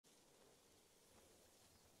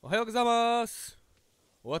Ohayou gozaimasu!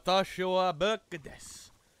 Watashi wa Burka desu.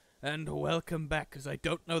 And welcome back, because I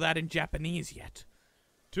don't know that in Japanese yet,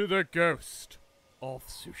 to the Ghost of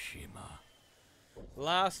Tsushima.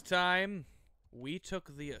 Last time, we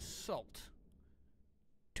took the assault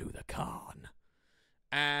to the Khan.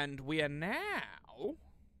 And we are now...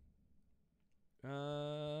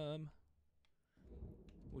 We'll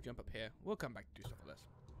jump up here. We'll come back to do stuff like this.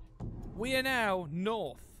 We are now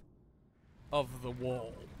north of the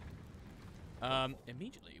wall.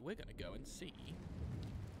 Immediately, we're going to go and see...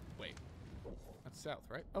 Wait. That's south,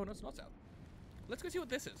 right? Oh, no, it's not south. Let's go see what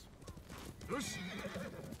this is. Yes!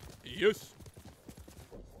 Yes!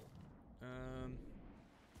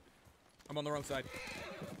 I'm on the wrong side.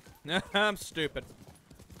 I'm stupid.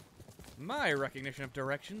 My recognition of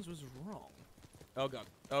directions was wrong. Oh, God.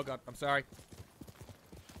 Oh, God. I'm sorry.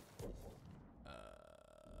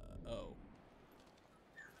 Oh.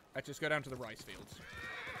 Let's just go down to the rice fields.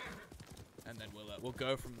 And then we'll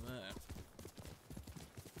go from there.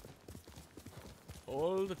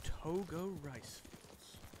 All the Togo rice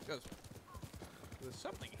fields. Because there's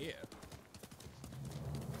something here.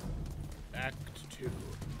 Act 2.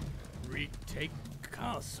 Retake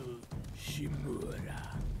Castle Shimura.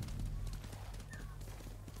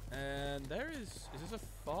 And there is this a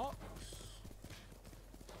fox?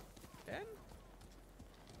 Den?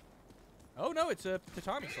 Oh no, it's a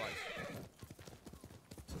tatami slice.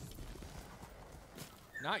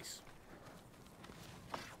 Nice.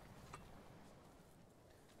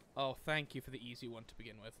 Oh, thank you for the easy one to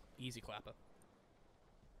begin with. Easy clapper.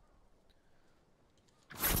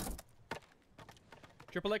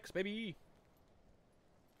 Triple X, baby!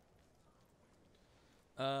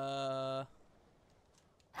 Yeah.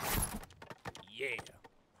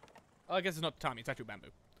 Oh, I guess it's not tatami, it's actually bamboo.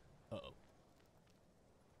 Uh-oh.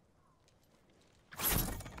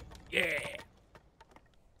 Yeah!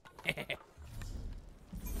 That's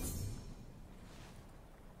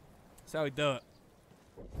how we do it.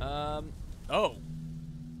 Oh.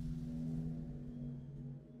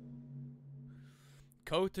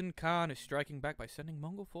 Khotan Khan is striking back by sending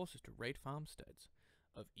Mongol forces to raid farmsteads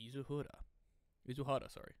of Izuhara,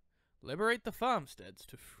 sorry. Liberate the farmsteads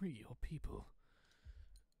to free your people.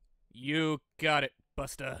 You got it,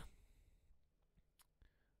 Buster.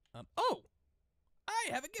 Oh! I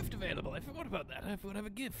have a gift available. I forgot about that. I forgot to have a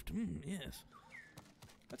gift. Yes.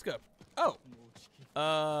 Let's go. Oh.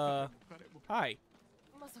 Hi.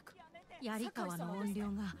 槍川の怨霊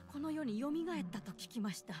がこの世に蘇ったと聞き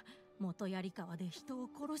ました。元槍川で人を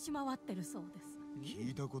殺し回ってるそうです。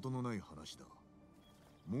聞いたことのない話だ。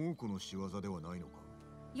猛虎の仕業ではないのか。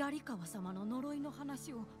槍川様の呪いの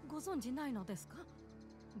話をご存じないのですか？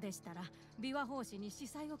でしたら琵琶法師に司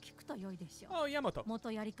祭を聞くと良いでしょう。Oh, Yamato.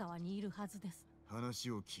 元槍川にいるはずです。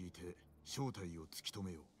話を聞いて正体を突き止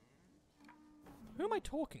めよう。 Who am I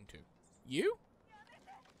talking to? You?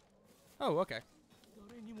 Oh, okay.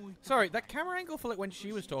 Sorry, that camera angle for like when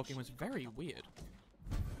she was talking was very weird.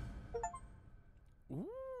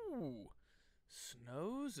 Ooh.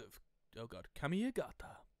 Snows of, oh god,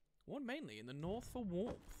 Kamiyagata. Worn mainly in the north for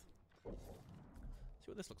warmth.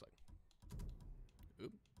 See what this looks like.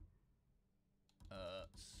 Oop.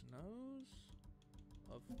 Snows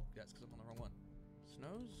of, that's because I'm on the wrong one.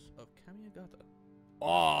 Snows of Kamiyagata.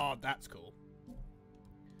 Oh, that's cool.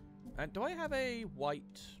 And do I have a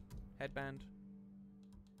white headband?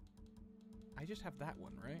 I just have that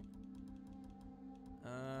one, right?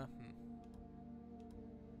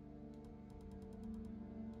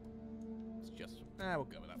 It's just... we'll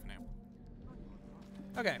go with that for now.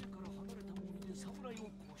 Okay.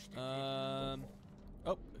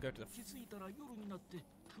 Oh, go to the...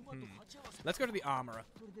 Let's go to the armorer.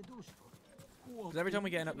 Because every time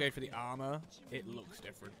we get an upgrade for the armor, it looks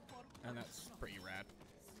different. And that's pretty rad.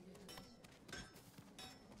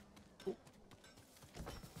 Ooh.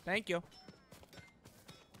 Thank you.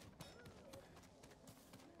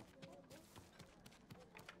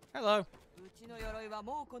 Hello.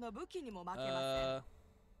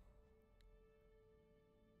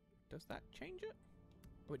 Does that change it?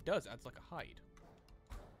 Oh, it does. Adds like a hide.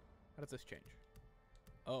 How does this change?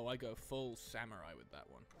 Oh, I go full samurai with that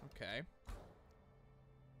one. Okay.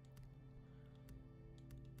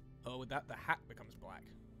 Oh, with that, the hat becomes black.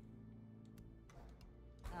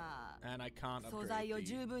 And I can't upgrade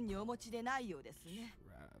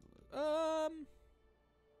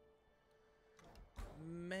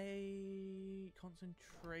May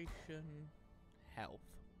concentration health.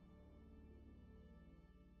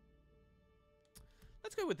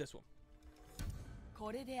 Let's go with this one.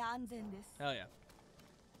 Hell yeah.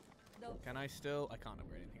 Can I still? I can't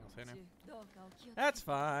upgrade anything else here now. That's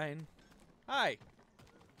fine. Hi.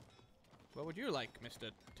 What would you like,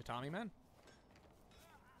 Mr. Tatami Man?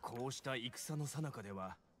 こうした戦の最中で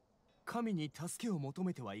は神に助けを求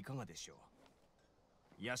めてはいかがでしょう。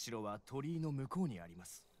社は鳥居の向こうにありま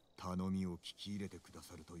す。頼みを聞き入れてくだ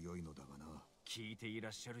さると良いのだがな。聞いていら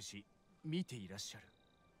っしゃるし見ていらっしゃる。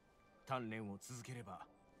鍛錬を続ければ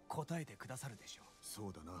答えてくださるでしょう。そ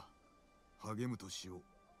うだな。励むとしよう。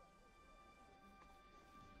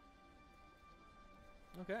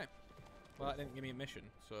 Okay. Well, that didn't give me a mission,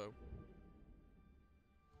 so...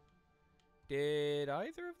 Did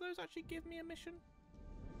either of those actually give me a mission?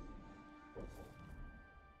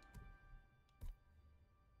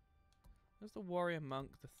 There's the warrior monk,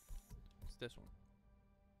 what's this one?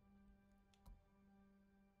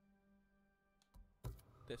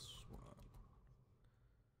 This one.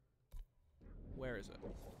 Where is it?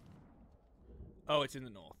 Oh, it's in the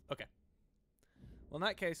north. Okay. Well, in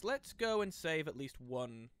that case, let's go and save at least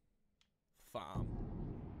one farm.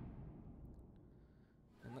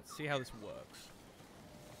 And let's see how this works.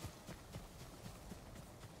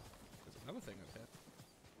 There's another thing over here.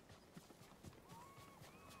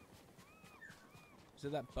 Is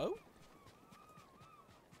it that boat?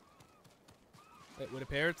 It would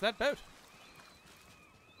appear it's that boat.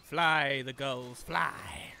 Fly, the gulls,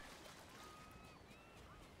 fly.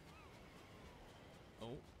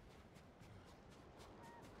 Oh.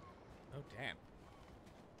 Oh, damn.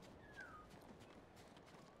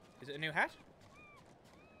 Is it a new hat?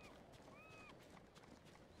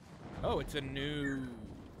 Oh, it's a new...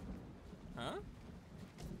 Huh?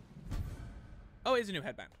 Oh, it is a new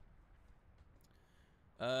headband.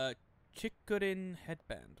 Chikurin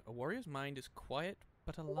headband. A warrior's mind is quiet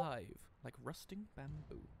but alive, like rusting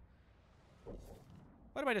bamboo.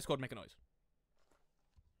 Why did my Discord make a noise?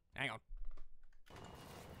 Hang on.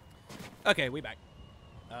 Okay, we back.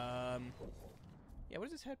 Yeah, what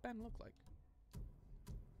does this headband look like?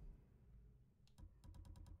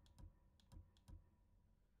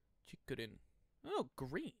 Chikurin. Oh,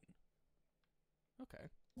 green. Okay.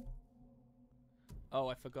 Oh,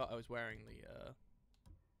 I forgot I was wearing the,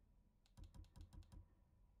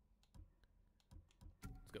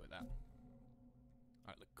 Let's go with that.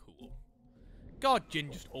 Alright, look cool. God,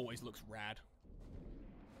 Jin just always looks rad.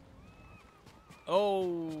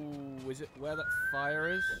 Oh, is it where that fire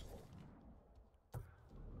is?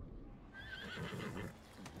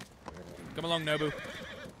 Come along, Nobu.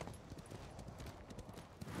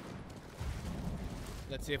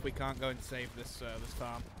 Let's see if we can't go and save this this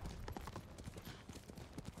farm.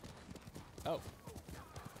 Oh.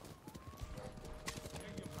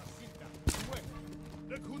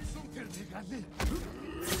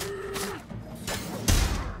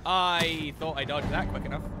 I thought I dodged that quick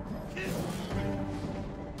enough.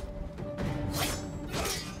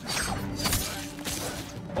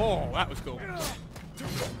 Oh, that was cool.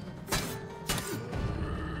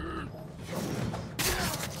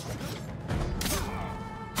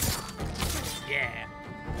 Yeah.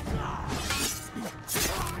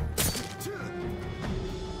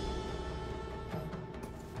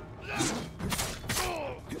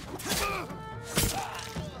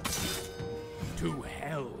 To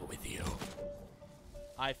hell with you.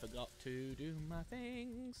 I forgot to do my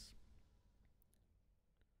things.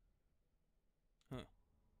 Huh.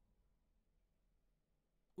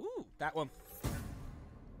 Ooh, that one.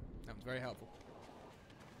 That was very helpful.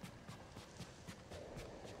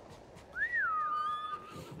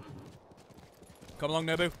 Come along,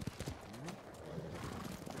 Nobu.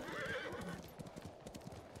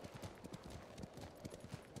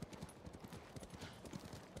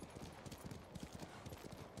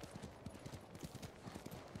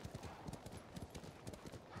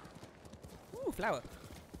 Ooh, flower.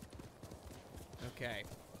 Okay.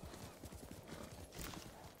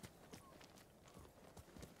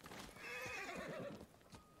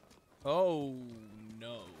 Oh,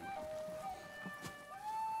 no.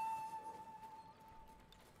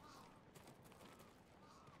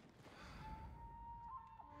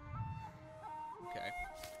 Okay.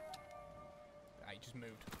 I just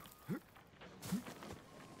moved.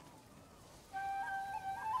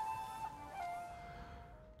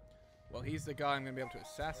 Well, he's the guy I'm going to be able to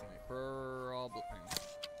assassinate. Probably.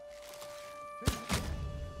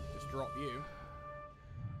 Just drop you.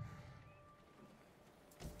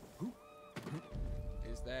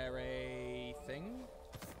 Is there a thing?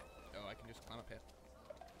 Oh, I can just climb up here.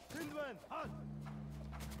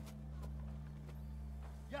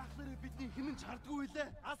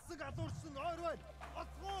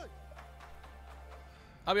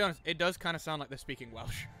 I'll be honest, it does kind of sound like they're speaking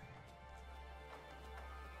Welsh.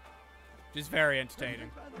 Which is very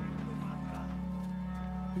entertaining.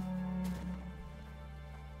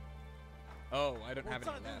 Oh, I don't have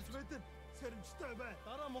any left.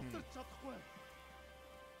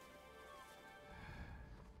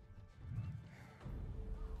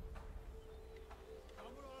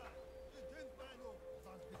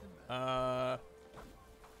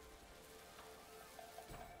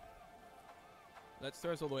 Let's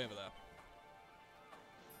throw us all the way over there.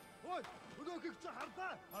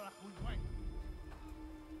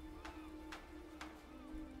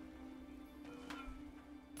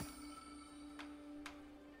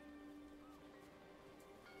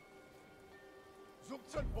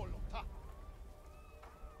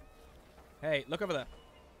 Hey, look over there.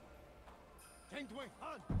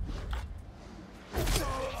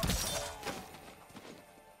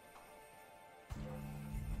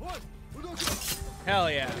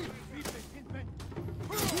 Hell yeah.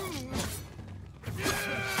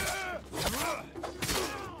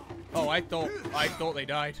 Oh, I thought they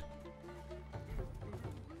died.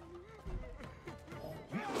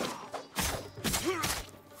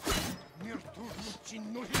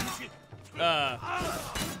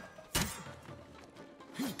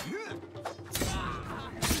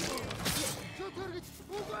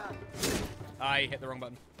 I hit the wrong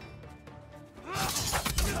button.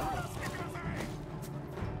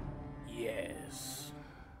 Yes.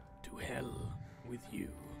 To hell with you.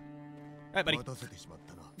 Hey, buddy.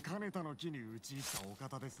 金田の木に打ち入ったお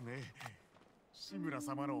方ですね。志村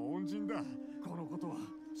様の恩人だ。このことは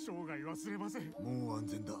生涯忘れません。もう安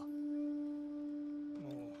全だ。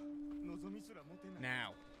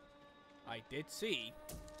Now, I did see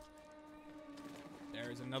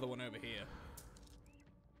there is another one over here.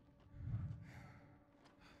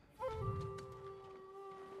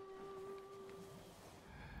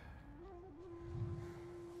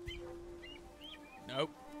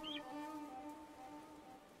 Nope.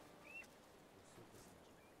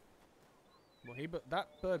 Well, that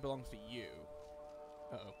bird belongs to you.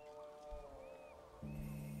 Uh-oh.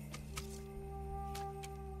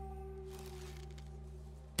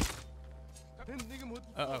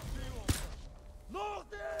 Uh-oh.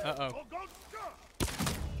 Uh-oh.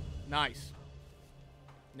 Nice.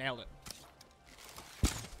 Nailed it.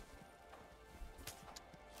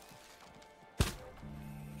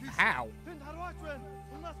 How?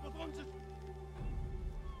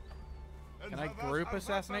 Can I group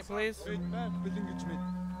assassinate, please?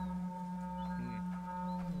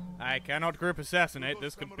 I cannot group assassinate.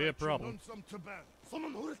 This could be a problem.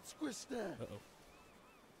 Uh-oh.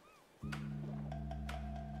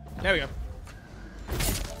 There we go.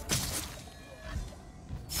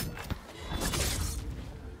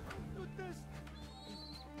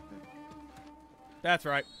 That's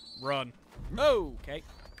right. Run. Okay.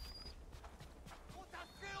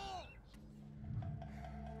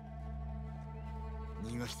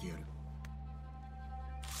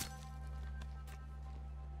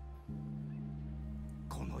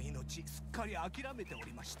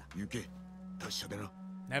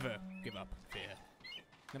 Never give up fear.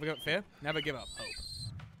 Never give up fear. Never give up hope.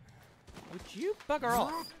 Would you bugger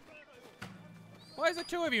off? Why is there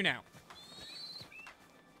two of you now?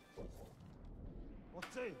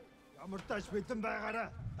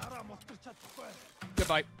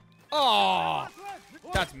 Goodbye. Oh,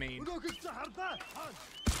 that's mean.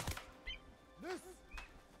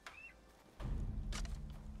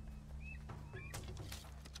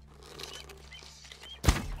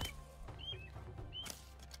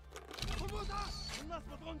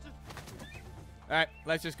 Alright,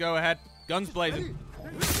 let's just go ahead. Guns blazing.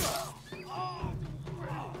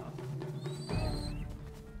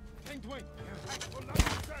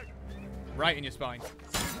 Right in your spine.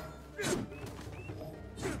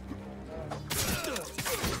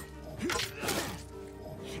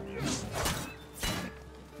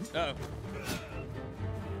 Uh-oh.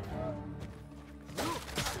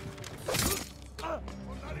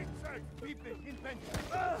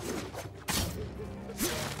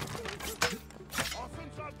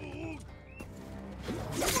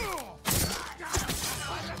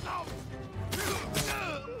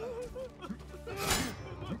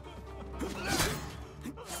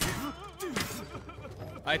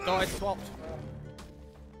 I thought I swapped.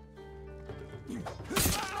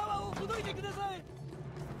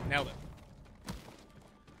 Nailed it.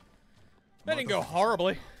 That didn't go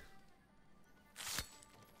horribly.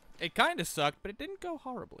 It kinda sucked, but it didn't go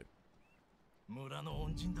horribly. 村の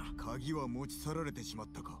恩人だ。鍵は持ち去られてしまっ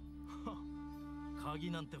たか。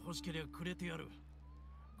鍵なんて欲しけりゃくれてやる。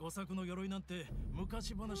御作の鎧なんて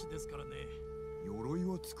昔話ですからね。鎧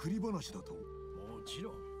は作り話だと。もち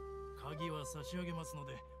ろん。鍵は差し上げますの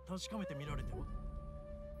で確かめてみられては。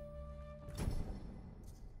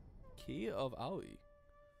Key of Aoi.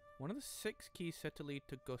 One of the 6 keys said to lead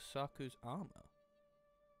to Gosaku's armor.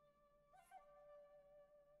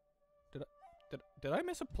 Did I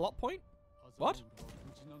miss a plot point? What?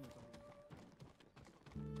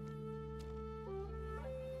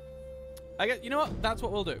 I guess, you know what? That's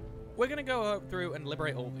what we'll do. We're gonna go through and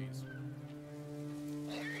liberate all these.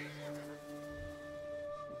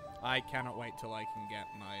 I cannot wait till I can get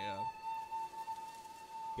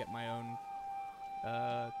my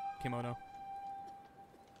own kimono.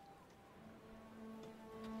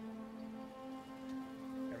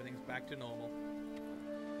 Everything's back to normal.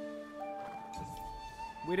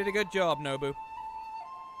 We did a good job, Nobu.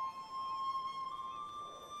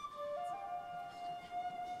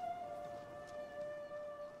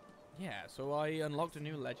 Yeah, so I unlocked a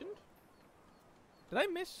new legend? Did I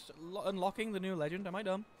miss unlocking the new legend? Am I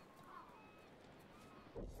dumb?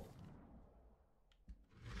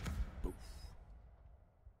 Boof.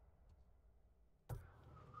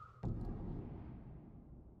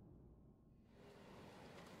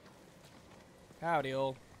 Howdy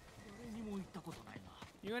all.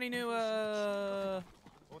 You got any new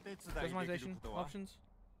customization options?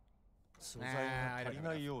 Nah, I don't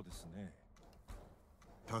know.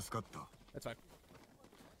 That's fine.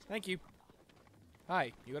 Thank you.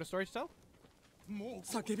 Hi, you got a story to tell?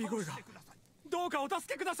 叫び声がどうかお助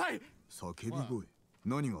けください。叫び声。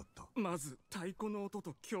何があった？まず太鼓の音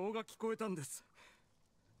と経が聞こえたんです。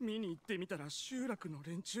見に行ってみたら集落の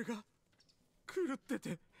連中が狂って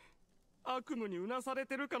て悪夢にうなされ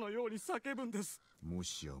てるかのように叫ぶんです。も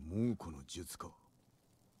しや猛虎の術か。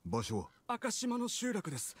場所は赤島の集落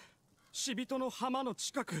です。死人の浜の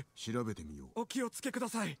近く。調べてみよう。お気をつけくだ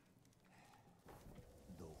さい。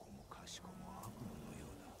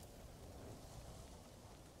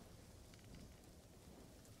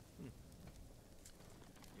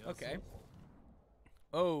 Okay.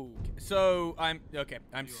 Oh, so I'm okay.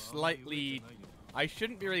 I'm slightly. I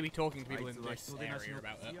shouldn't really be talking to people in this area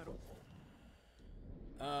about it.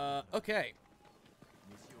 Okay.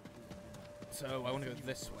 So I want to go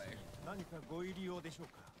this way.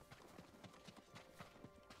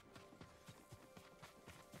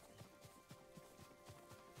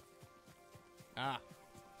 Ah.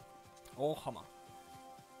 Oh, hammer.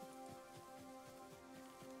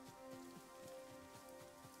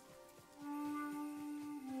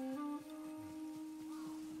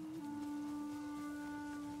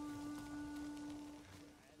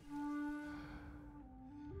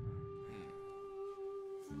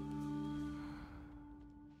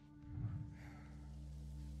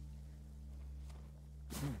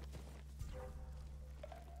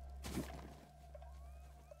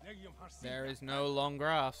 There is no long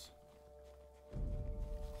grass.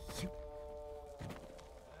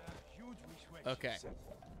 Okay.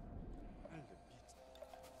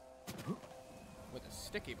 With a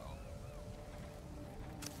sticky bomb.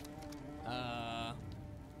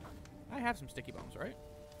 I have some sticky bombs, right?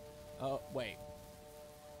 Oh, wait.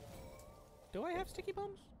 Do I have sticky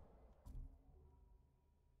bombs?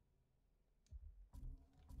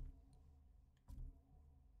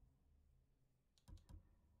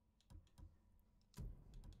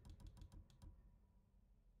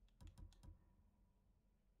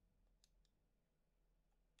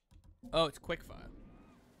 Oh, it's quickfire.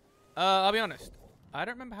 I'll be honest. I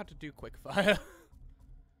don't remember how to do quickfire.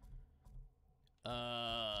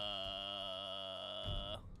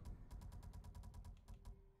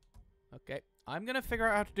 Okay. I'm gonna figure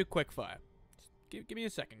out how to do quickfire. Just give me a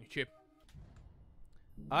second, YouTube.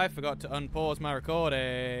 I forgot to unpause my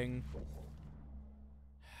recording.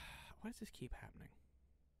 Why does this keep happening?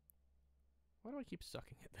 Why do I keep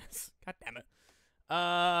sucking at this? God damn it.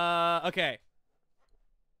 Okay.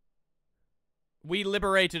 We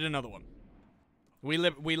liberated another one.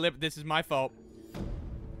 This is my fault.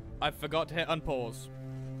 I forgot to hit unpause.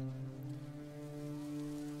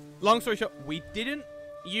 Long story short, we didn't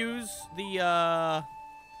use the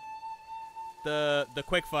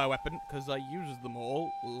quickfire weapon because I used them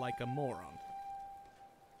all like a moron.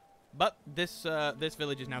 But this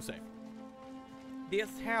village is now safe. This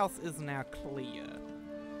house is now clear.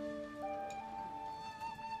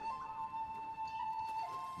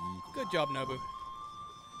 Good job, Nobu.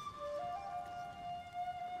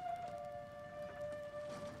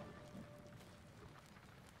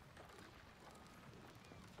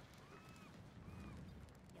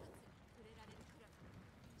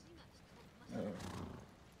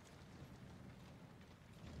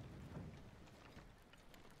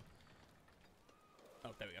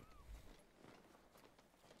 Oh, there we go.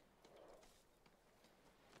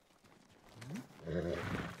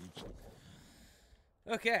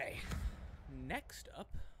 Okay. Next up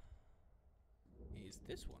is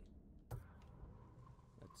this one.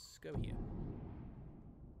 let's go here.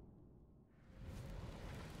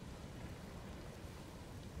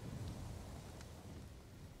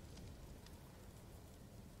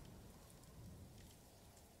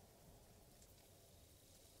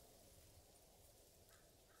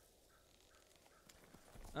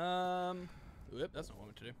 Whoop, that's not what I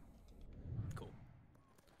meant to do. Cool.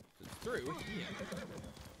 So it's through here.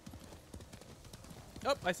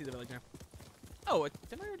 Oh, I see the village now. Oh,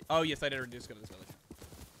 did I already? Oh, yes, I did already discover this village.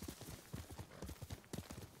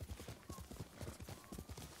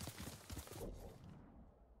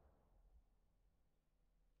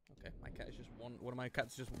 Okay, my cat is just one of my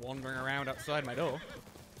cats just wandering around outside my door.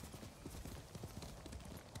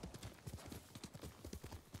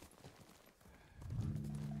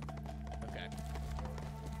 Okay.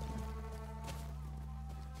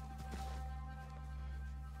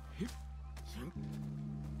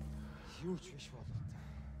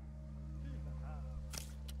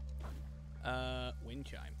 Wind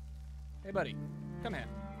chime. Hey, buddy, come here.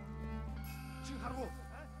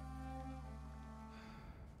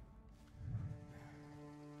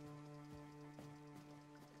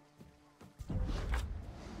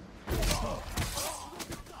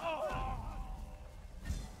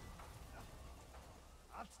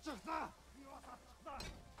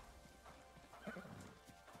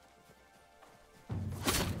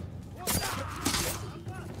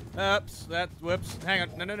 Oops, whoops. Hang on.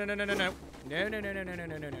 No. No.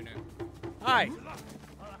 Hi.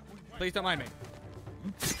 Please don't mind me.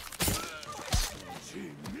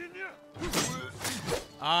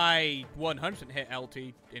 I 100% hit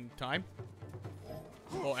LT in time.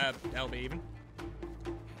 Or LB even.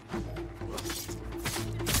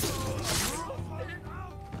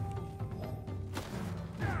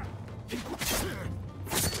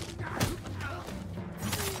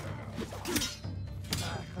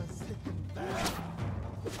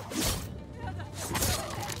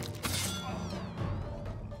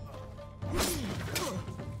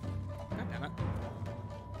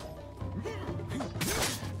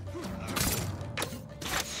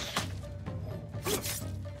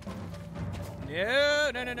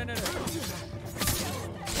 No.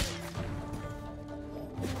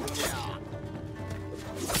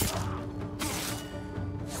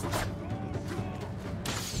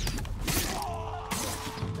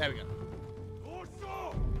 There we go.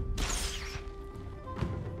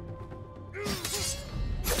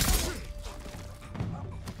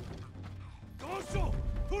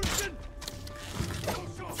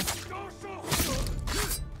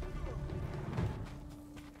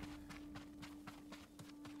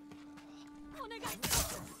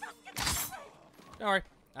 Don't worry,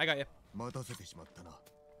 I got you. 待たせてしまったな。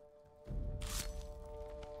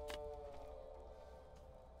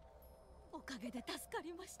おかげで助か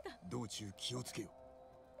りました。道中気をつけよ。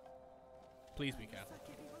 Please be careful.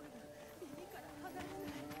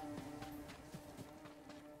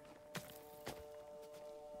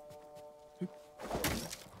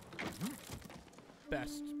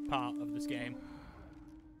 Best part of this game.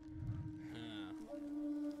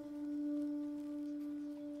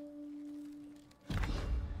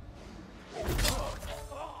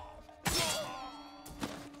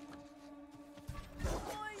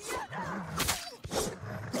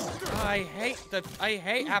 I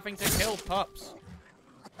hate having to kill pups.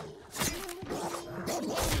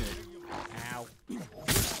 Ow.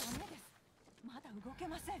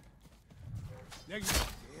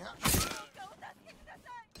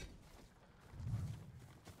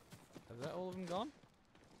 Is that all of them gone?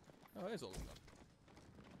 Oh, it is all of them gone.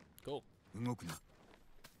 Cool. 動くな。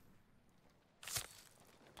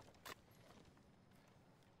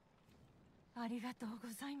ありがとうご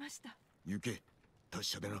ざいました。行け。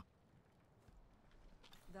達者でな。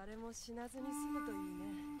誰も死なずに済むといいね。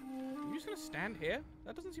 Are you just gonna stand here?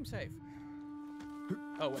 That doesn't seem safe.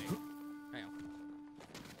 Oh, wait. Hang on.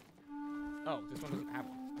 Oh, this one doesn't have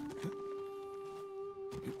one.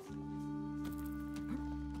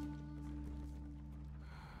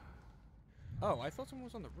 Oh, I thought someone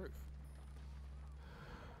was on the roof.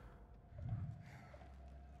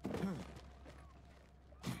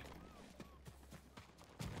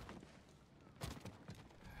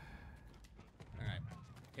 Alright,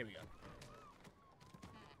 here we go.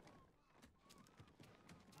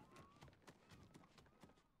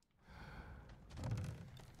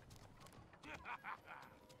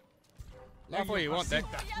 Laugh all you want, Dick.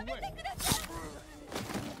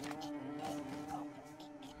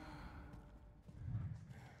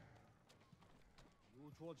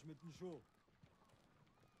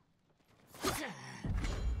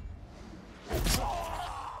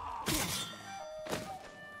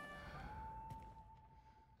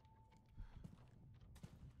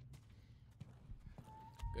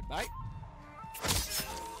 Bye.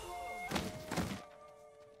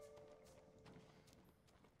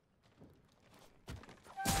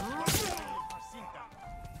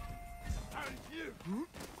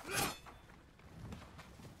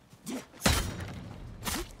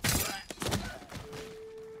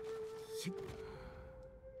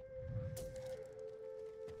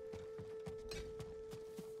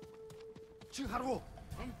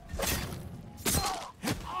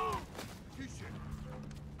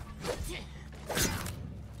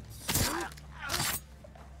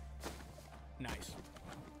 Nice.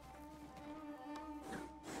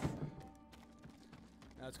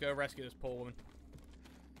 Now let's go rescue this poor woman.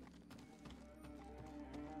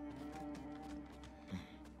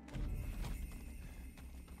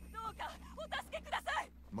 どうかお助けくださ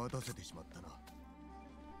い。待たせてしまったな。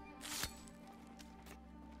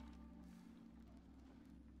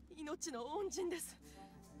命の恩人です。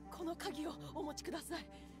この鍵をお持ちください。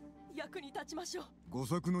役に立ちましょう。御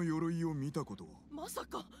作の鎧を見たことは？まさ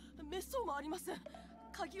か滅相もありません。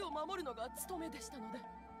鍵を守るのが務めでしたので。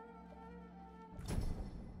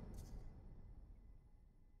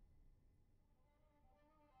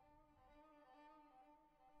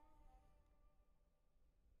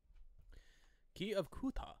 Key of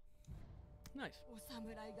Kuta. Nice. お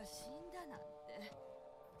侍が死んだなんて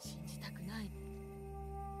信じたくない。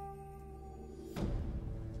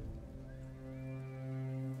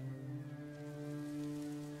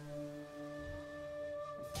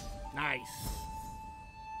 Nice.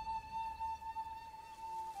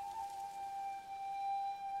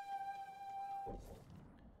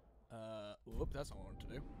 Whoop, that's not what I wanted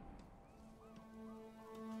to do.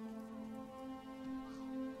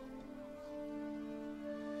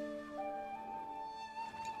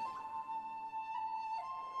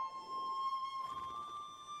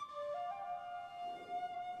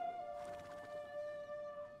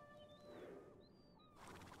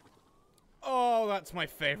 Oh, that's my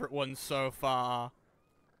favorite one so far.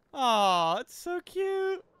 Oh, it's so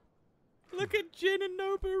cute. Look at Jin and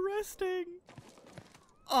Nobu resting.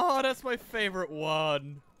 Oh, that's my favorite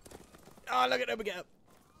one. Oh, look at Nobu get up.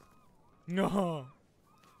 No.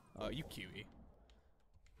 Oh, you cutie.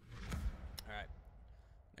 Alright.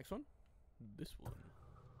 Next one. This one.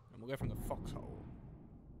 And we'll go from the foxhole.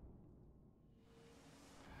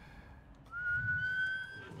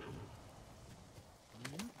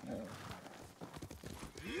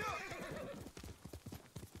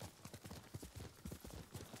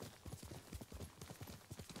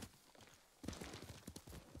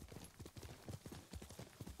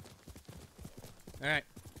 Alright.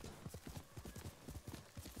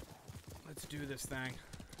 Let's do this thing.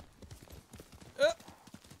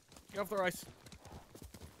 Get off the rice.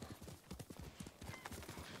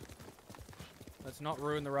 Let's not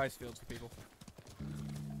ruin the rice fields for people.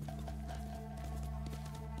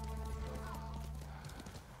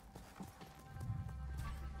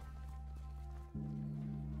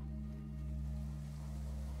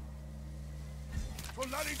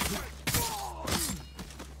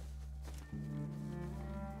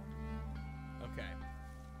 Okay.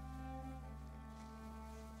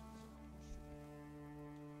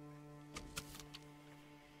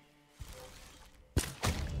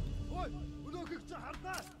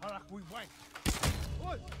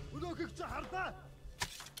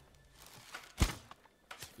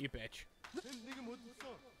 You bitch.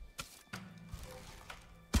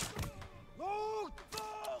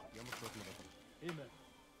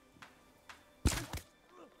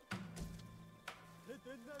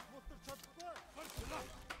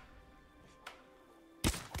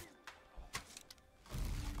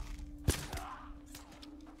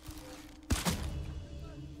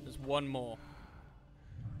 There's one more.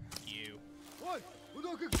 You.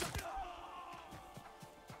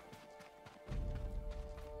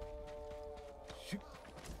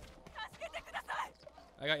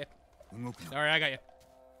 I got you. Sorry, I got you.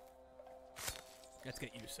 Let's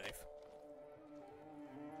get you safe.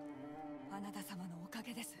 あなた様のおか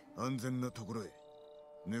げです。安全なところへ。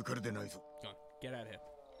抜かれてないぞ。 Come on, get out of here.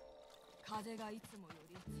 風がいつもよ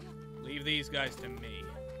り強く。 Leave these guys to me.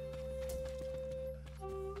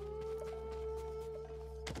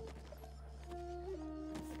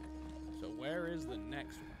 So where is the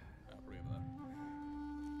next one? Oh, probably over there.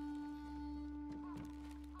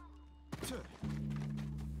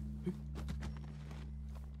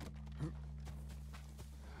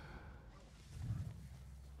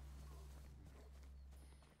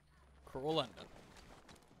 Crawl under.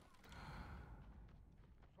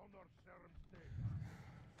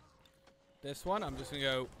 This one, I'm just gonna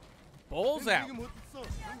go Balls out.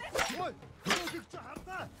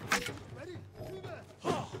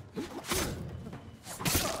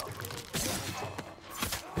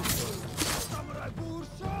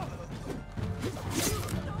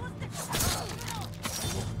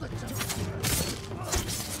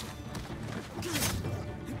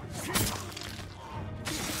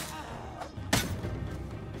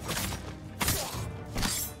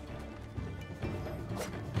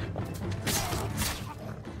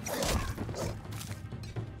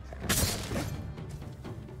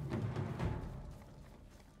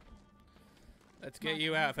 Let's get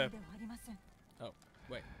you out of here. Oh,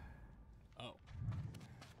 wait. Oh.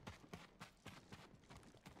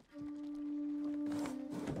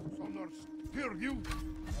 Here, you!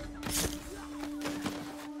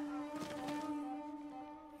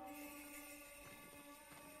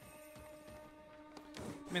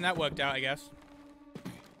 I mean, that worked out, I guess.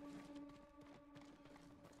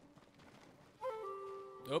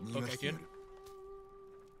 Oh, okay, kid.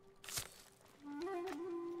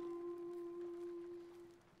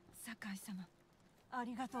 酒井様、あ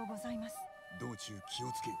りがとうございます。道中気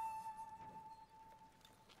をつけよ。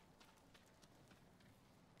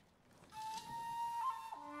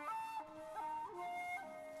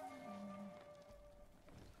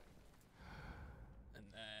 And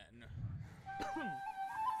then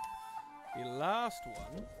the last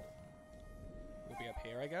one will be up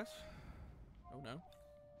here, I guess. Oh no.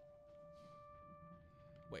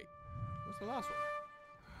 Wait, what's the last one?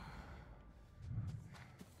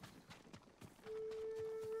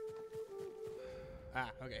 Ah,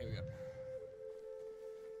 okay, here we go.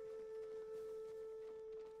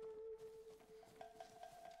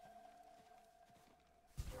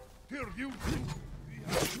 Here, you!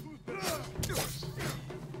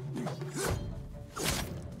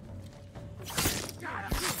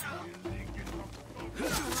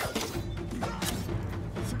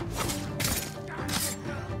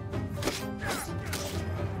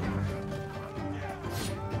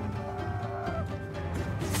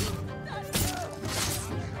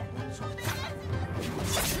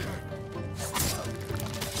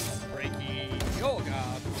 Breaking your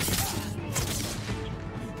guard.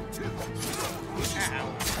 Ow.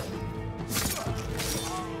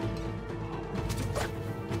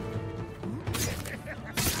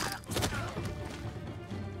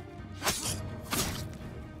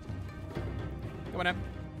 Come on now.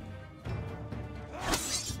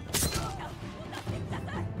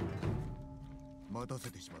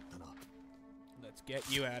 Let's get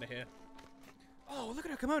you out of here. Oh, look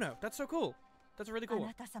at her kimono. That's so cool. That's really あ cool.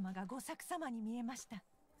 なた様が御作様に見えました。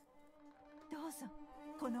どうぞ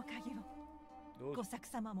この鍵を。御作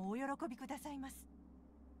様もお喜びくださいます。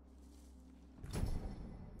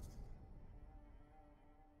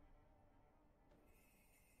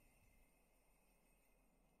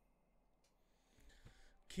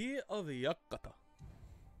 Key of Yakata. なん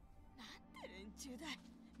て連中だ。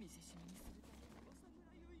見せしめにするために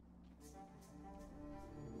お侍を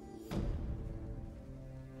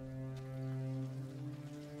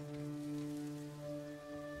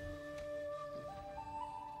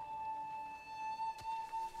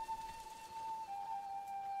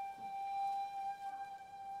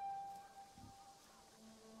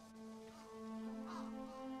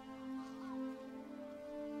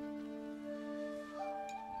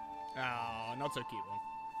Ah, not so cute one.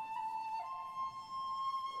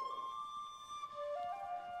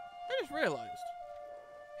 I just realized.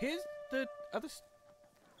 Here's the other...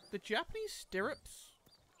 the Japanese stirrups.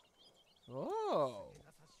 Oh.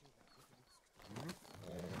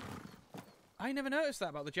 I never noticed that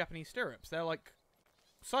about the Japanese stirrups. They're like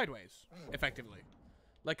sideways, effectively.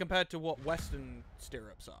 Like compared to what Western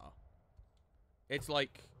stirrups are. It's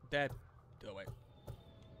like they're... oh, wait.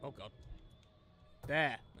 Oh, God.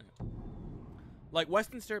 There. Like,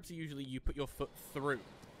 Western stirrups are usually you put your foot through.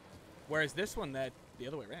 Whereas this one, they're the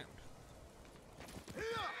other way around.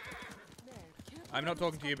 I'm not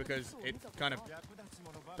talking to you because it kind of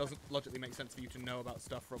doesn't logically make sense for you to know about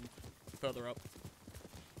stuff from further up.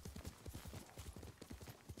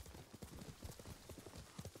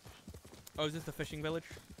 Oh, is this the fishing village?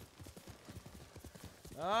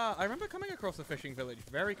 Ah, I remember coming across the fishing village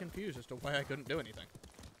very confused as to why I couldn't do anything.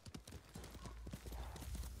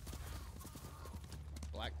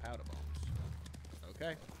 Black powder bombs.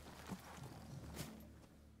 Okay.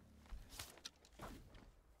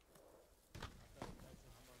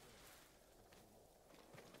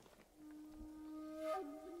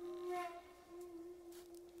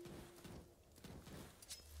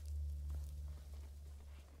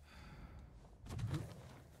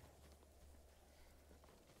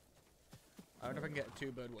 I wonder if I can get a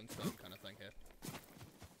two bird, one stone kind of thing here.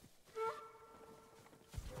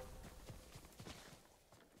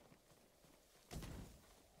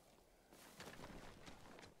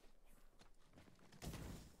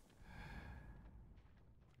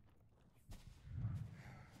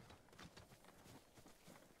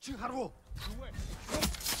 Chiharu!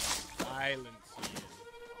 Silence you.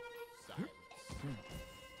 Silence.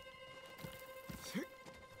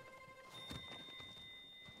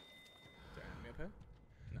 Is there an enemy up here?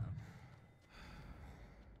 No.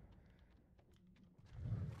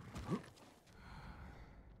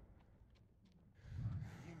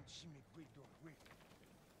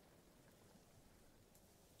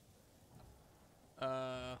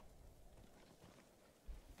 Uh...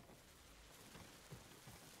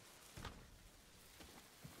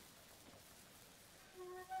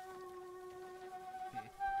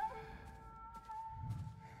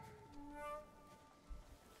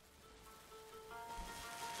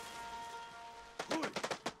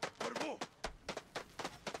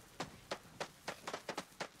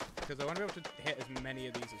 Because I want to be able to hit as many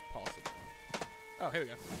of these as possible. Oh, here we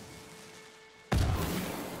go.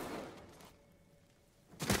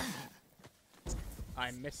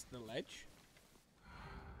 I missed the ledge.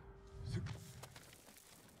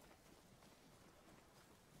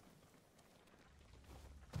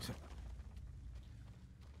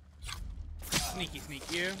 Sneaky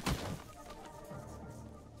sneak you.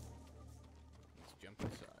 Let's jump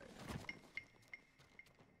inside.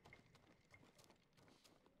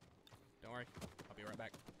 Don't worry, I'll be right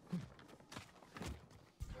back.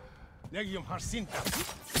 Legium Harsinta.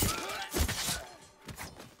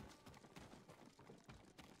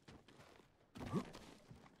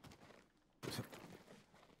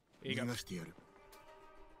 Here you go. 逃がしてやる。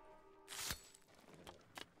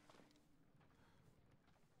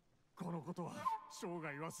このことは生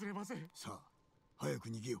涯忘れません。さあ、早く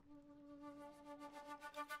逃げよ。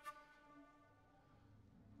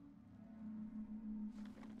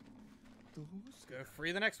どうし Go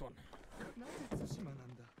free the next one. なぜ対馬な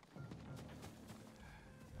んだ。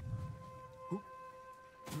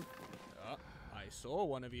Oh, I saw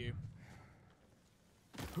one of you.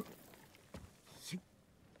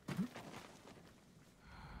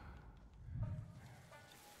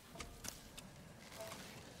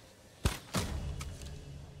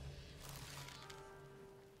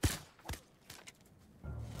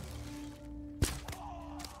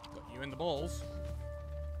 Got you in the balls.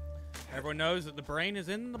 Everyone knows that the brain is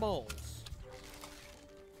in the balls.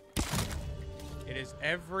 It is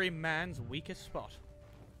every man's weakest spot.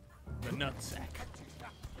 The nutsack.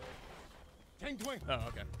 Oh,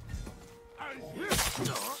 okay.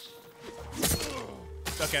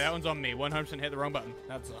 Okay, that one's on me. 100% hit the wrong button.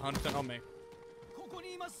 That's 100% on me.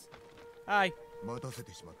 Hi. 待たせ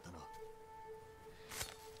てしまったな。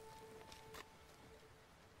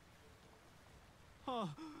は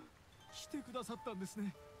あ、来てくださったんです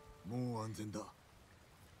ね。もう安全だ。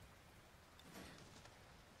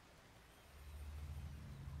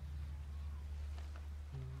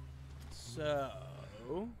So,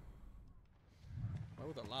 where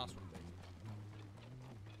would the last one be?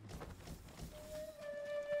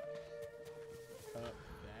 Up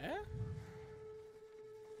there?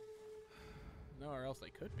 Nowhere else they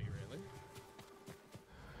could be, really.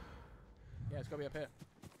 Yeah, it's gotta be up here.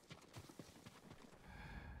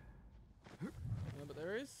 Yeah, but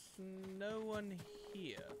there is no one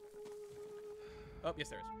here. Oh, yes,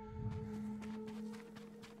 there is.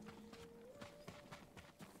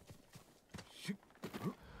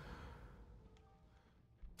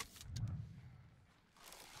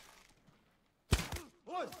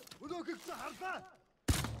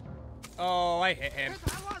 Oh, I hit him.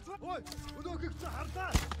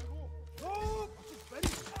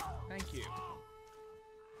 Thank you.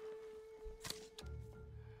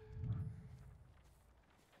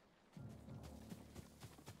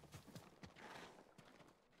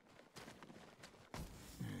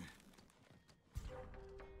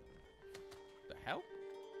 The hell?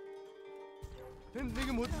 You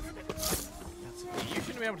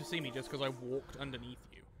shouldn't be able to see me just because I walked underneath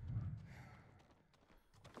you.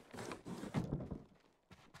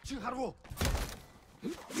 Chiharu!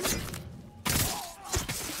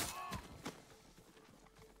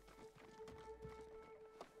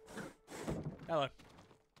 Hello.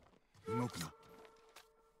 動くな。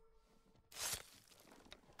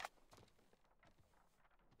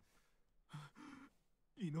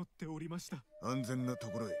祈っておりました。安全なと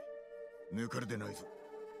ころへ。抜かれてないぞ。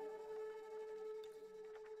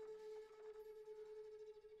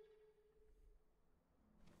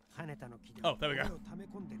Oh, there we go.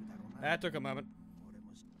 That took a moment.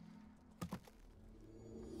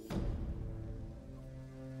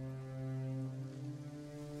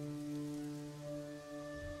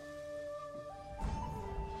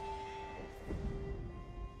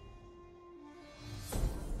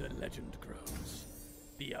 legend grows.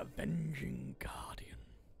 The Avenging Guardian.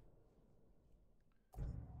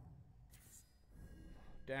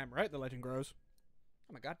 Damn right the legend grows.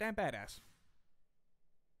 I'm a goddamn badass.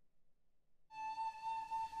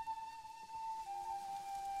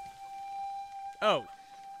 Oh. Is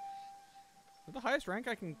that the highest rank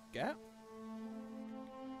I can get?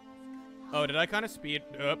 Oh, did I kind of speed?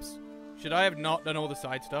 Oops. Should I have not done all the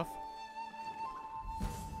side stuff?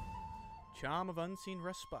 Charm of Unseen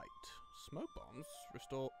Respite. Smoke bombs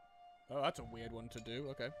restore... Oh, that's a weird one to do.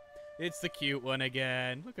 Okay. It's the cute one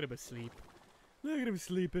again. Look at him asleep. Look at him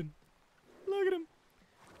sleeping. Look at him.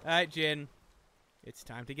 Alright, Jin. It's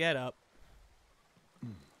time to get up.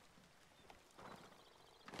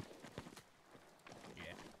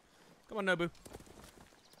 Yeah. Come on, Nobu.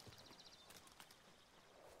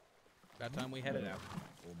 About time we headed out.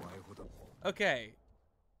 Okay.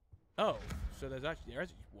 Oh, so there's actually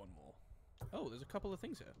one more. Oh, there's a couple of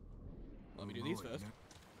things here. Let me do these first.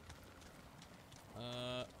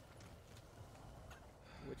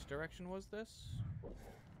 Which direction was this?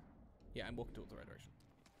 Yeah, I'm walking towards the right direction.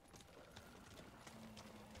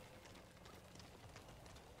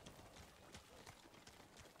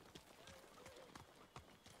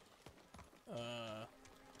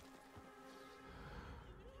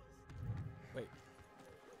 Wait.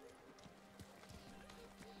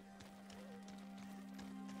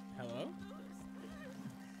 Hello?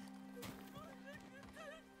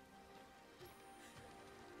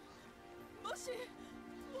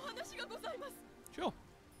 Sure.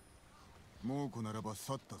 猛虎ならば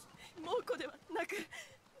去ったぞ。猛虎ではなく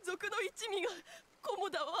族の一味がコモ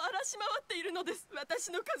ダを荒らし回っているのです。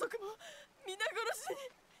私の家族も皆殺しに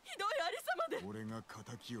ひどいありさまで。俺が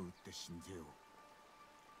仇を撃って死んぜよ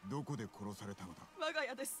う。どこで殺されたのだ。我が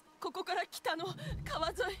家です。ここから北の川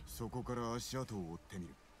沿い。そこから足跡を追ってみ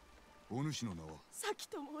る。お主の名はサキ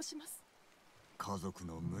と申します。家族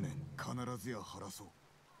の無念必ずや晴らそう。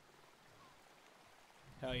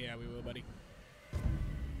 Hell yeah, we will, buddy.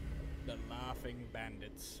 The Laughing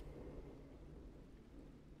Bandits.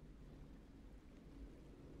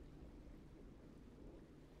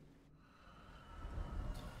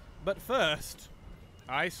 But first,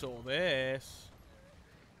 I saw this.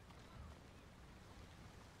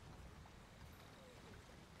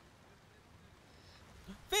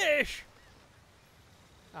 Fish!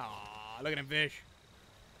 Aw, look at him fish.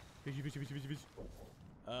 Fishy, fishy, fishy, fishy, fishy.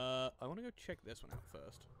 I want to go check this one out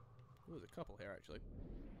first. Ooh, there's a couple here, actually.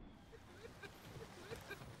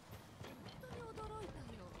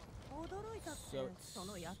 So it's... This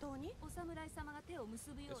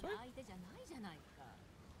way?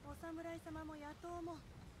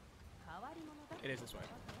 It is this way.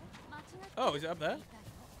 Oh, is it up there?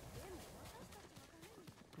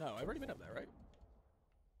 No, I've already been up there, right?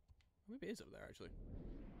 Maybe it is up there, actually.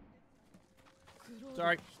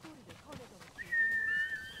 Sorry.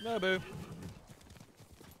 No, boo.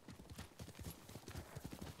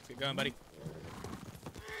 Get going, buddy.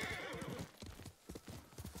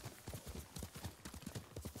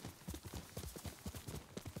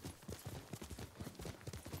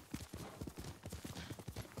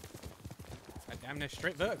 God damn near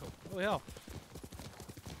straight vertical. Holy hell.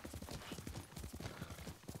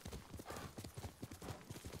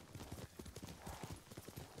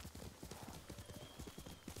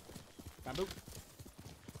 Bamboo.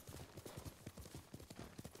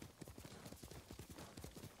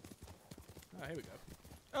 Oh, here we go.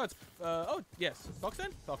 Oh, it's, oh, yes.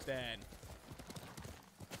 Foxden? Foxden.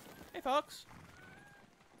 Hey, Fox.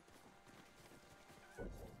 And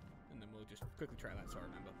then we'll just quickly try that so I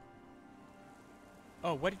remember.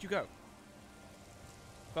 Oh, where did you go?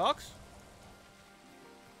 Fox?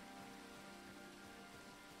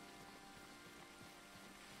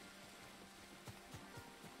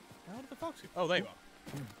 How did the fox go? Oh, there you are.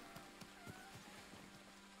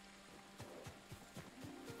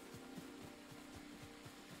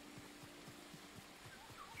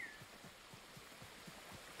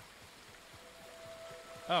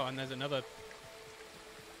 Oh, and there's another.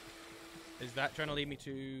 Is that trying to lead me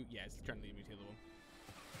to? Yeah, it's trying to lead me to the other one.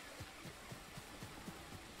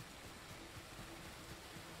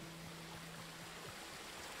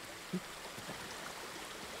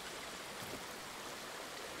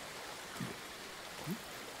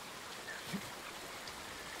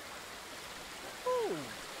 Ooh.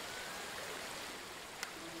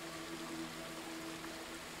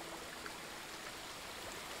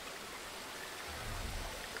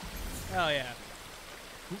 Oh yeah.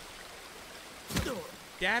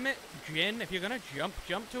 Damn it, Jin, if you're gonna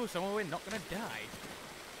jump to somewhere we're not gonna die.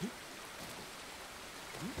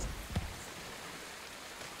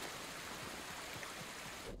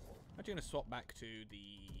 actually going to swap back to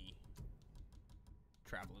the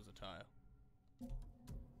traveler's attire.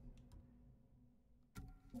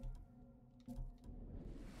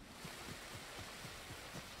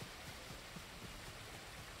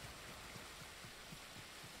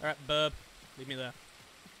 Alright, bub. Leave me there.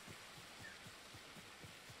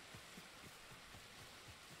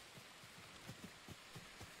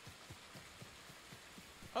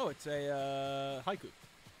 Oh, it's a haiku.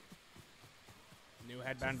 New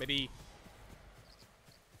headband, baby.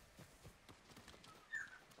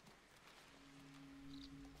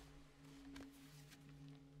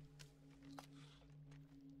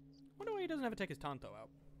 Wonder why he doesn't ever take his Tanto out.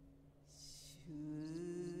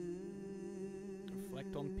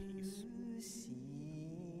 Reflect on peace.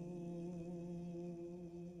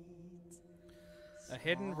 A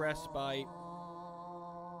hidden respite.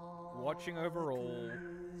 Watching over all.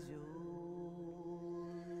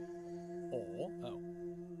 Or,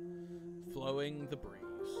 flowing the breeze.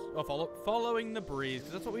 Oh, following the breeze,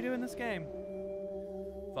 because that's what we do in this game.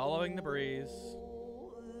 Following the breeze.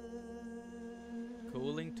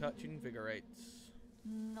 Cooling touch invigorates.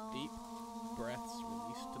 Deep breaths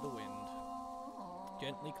released to the wind.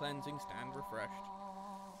 Gently cleansing, stand refreshed.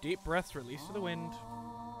 Deep breaths released to the wind.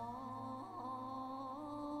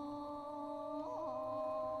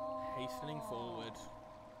 Hastening forward.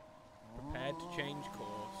 Prepared to change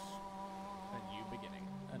course. A new beginning.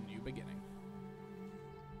 A new beginning.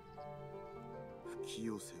 吹き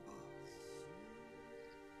寄せば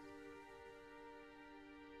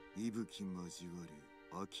息吹交わる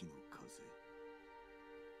秋の風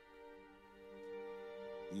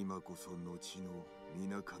今こそ後の水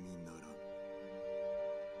上ならん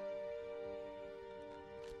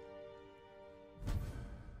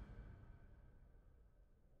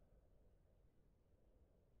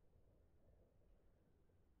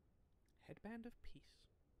Headband of peace.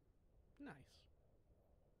 Nice.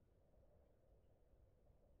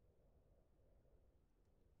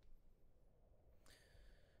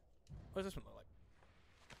 What does this one look like?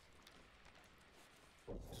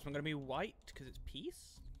 Is this one gonna be white because it's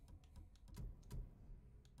peace?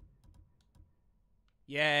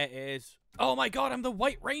 Yeah, it is. Oh my god, I'm the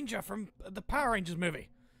White Ranger from the Power Rangers movie.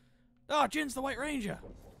 Oh, Jin's the White Ranger.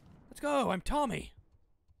 Let's go, I'm Tommy.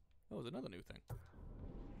 Oh, there's another new thing.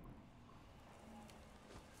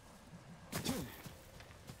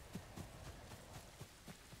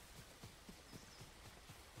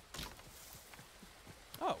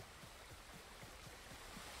 Oh.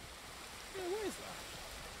 Yeah, where is that?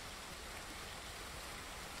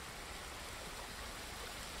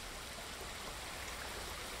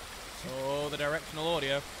 Oh, the directional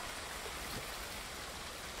audio.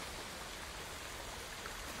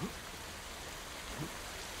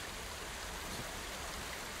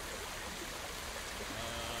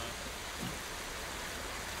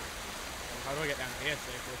 How do I get down here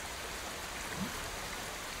safely?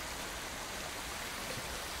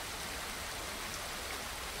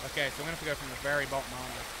 Okay, so I'm gonna have to go from the very bottom,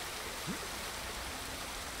 aren't I?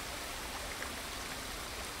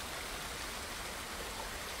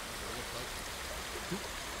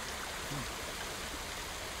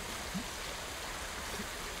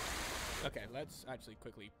 Okay, let's actually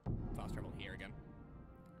quickly fast travel here again.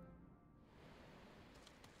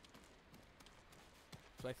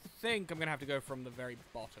 So I think I'm gonna have to go from the very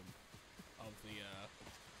bottom of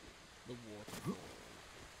the waterfall.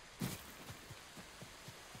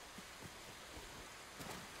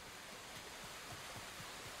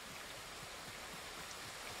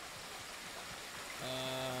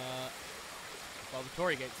 Well, the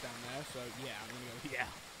Torii gate's down there, so yeah, I'm gonna go here.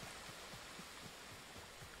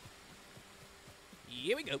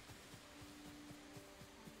 Here we go.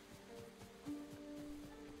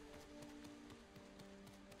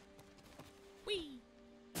 Whee!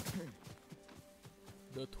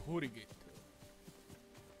 The Torii gate.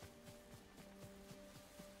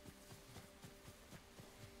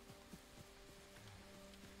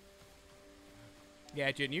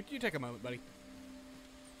 Yeah, Jin, you take a moment, buddy.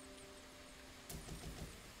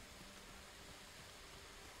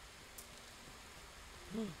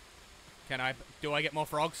 Do I get more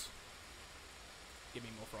frogs? Give me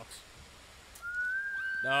more frogs.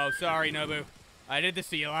 No, sorry, Nobu. I did this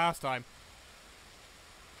to you last time.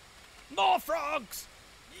 More frogs!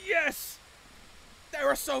 Yes! There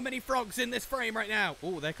are so many frogs in this frame right now.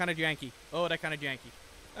 Oh, they're kind of janky. Oh, they're kind of janky.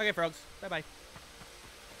 Okay, frogs. Bye-bye.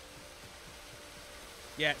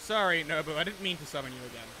 Yeah, sorry, Nobu. I didn't mean to summon you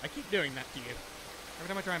again. I keep doing that to you. Every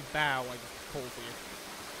time I try and bow, I just call for you.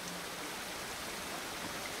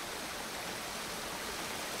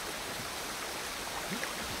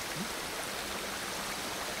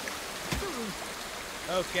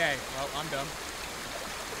 Okay, well, I'm done.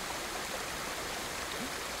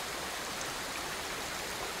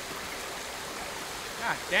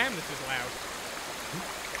 God damn, this is loud.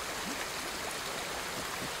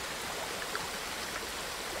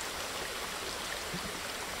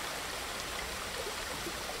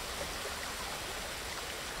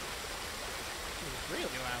 This is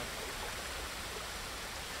really loud.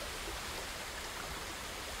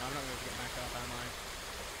 I'm not going to get back up, am I?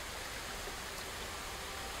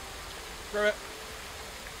 Screw it.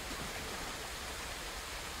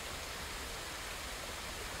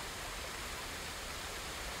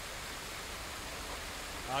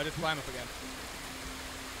 I'll just climb up again.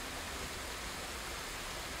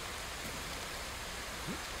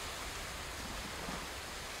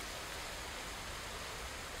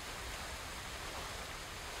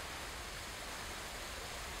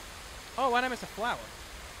 Oh, and I missed a flower.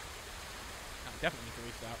 I definitely need to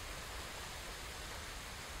restart.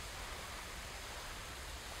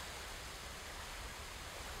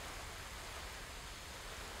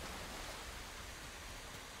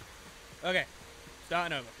 Okay,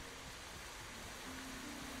 starting over.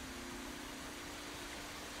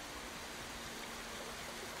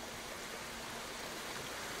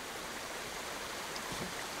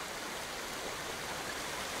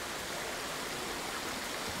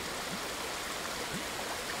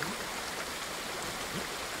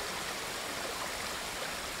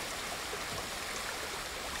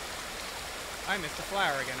 I missed the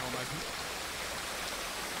flower again almost.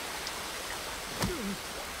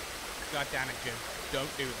 God damn it, Jim.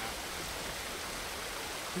 Don't do that.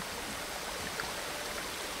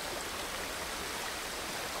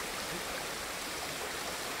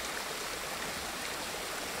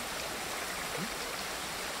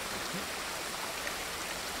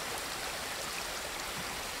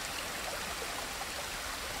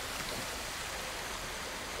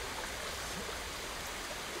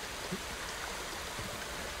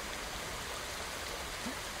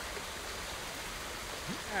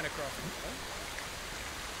 And across the way.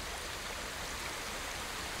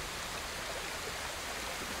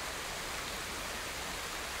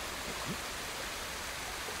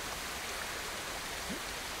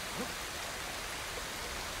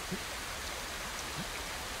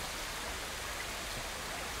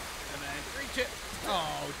 And then reach it.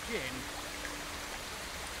 Oh, Jin.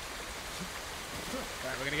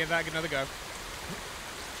 Right, we're gonna give that another go.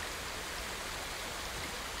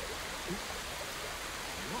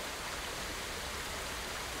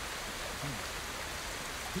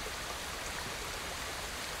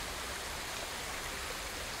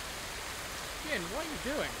 Jin, what are you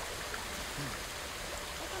doing?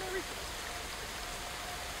 How can I reach it?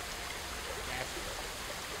 Yes.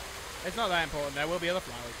 It's not that important. There will be other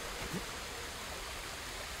flowers.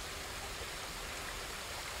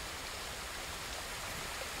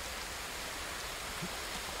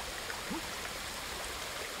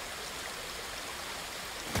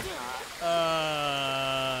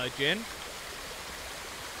 Jin?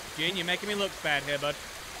 Jin, you're making me look bad here, bud.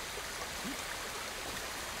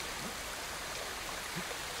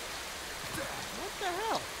 What the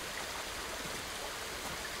hell?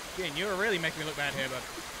 Jin, you're really making me look bad here, bud.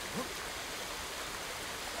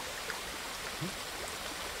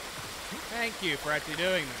 Thank you for actually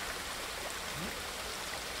doing that.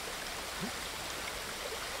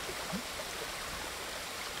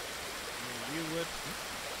 You would.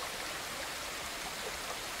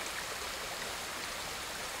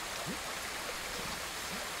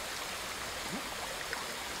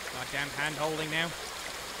 Goddamn hand holding now.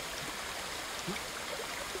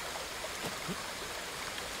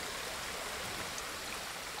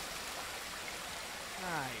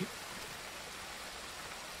 Right.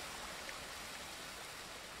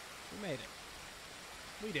 We made it.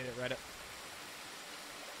 We did it, Reddit.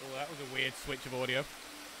 Oh, that was a weird switch of audio.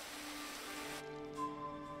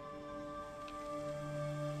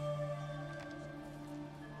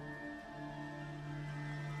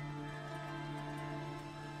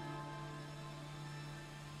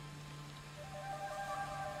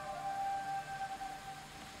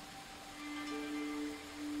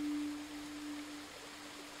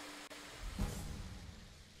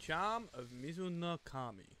 Charm of Mizuna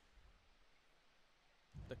Kami.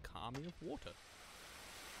 The Kami of water.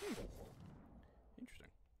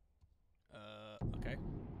 Interesting. Okay.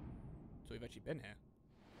 So we've actually been here.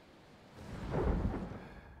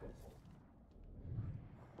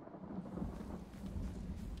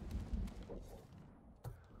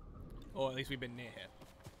 Or at least we've been near here.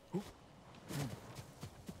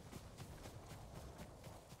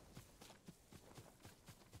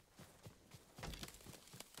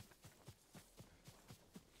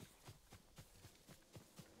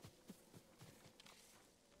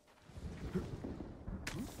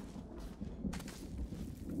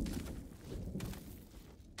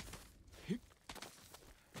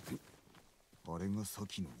 れが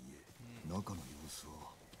先の家、中の様子は。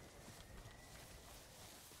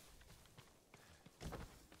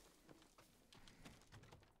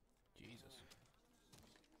Jesus.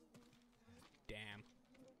 Damn.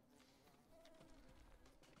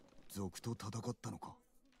 賊と戦ったのか。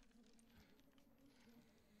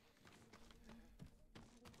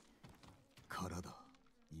からだ、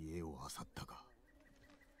家を漁ったか。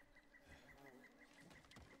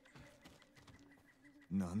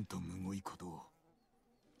なんとむごいことを。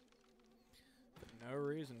No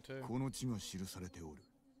reason to. この地が記されておる。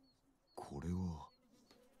これは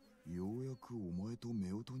ようやくお前と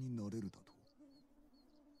夫婦になれるだと。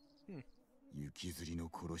行きずり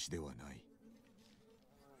の殺しではない。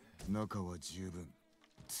中は十分。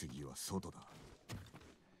次は外だ。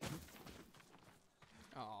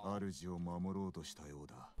主を守ろうとしたよう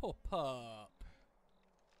だ。Poor pup.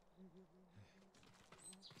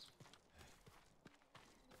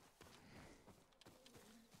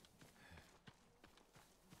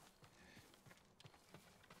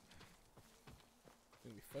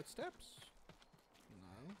 Maybe footsteps?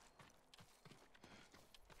 No.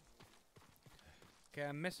 Okay,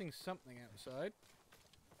 I'm missing something outside.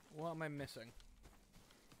 What am I missing?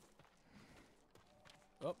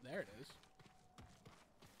 Oh, there it is.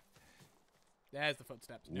 There's the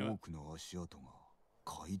footsteps. Knew 多 it. くの足跡が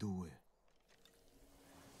街道へ。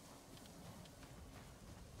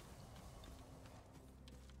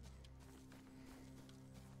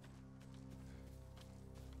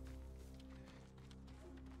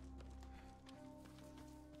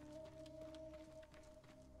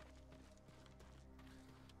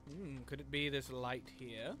Could it be this light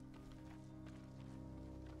here?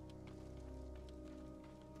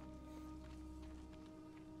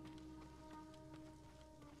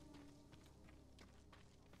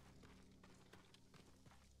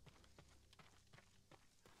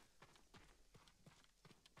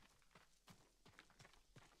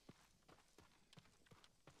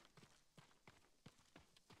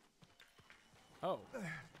 Oh.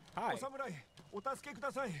 Hi. お侍、お助けく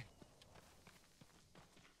ださい。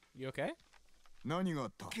 You okay? 何があ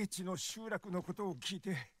った？ケチの集落のことを聞い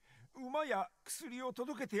て、馬や薬を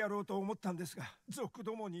届けてやろうと思ったんですが、賊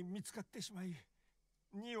どもに見つかってしまい、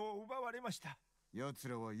荷を奪われました。奴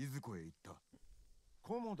らはいずこへ行った？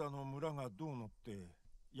菰田の村がどうのって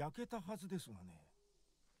焼けたはずですがね。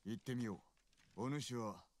行ってみよう。お主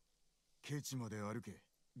はケチまで歩け。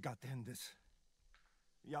合点です。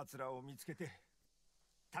奴らを見つけて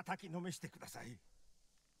叩きのめしてください。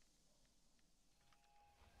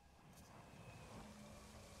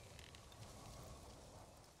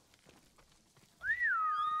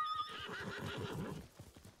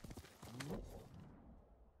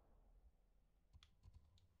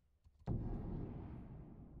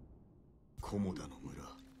菰田の村、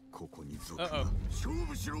ここに賊が。 Uh-oh. 勝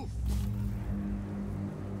負しろ。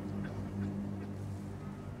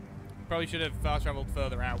 Probably should have fast traveled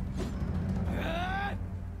further out.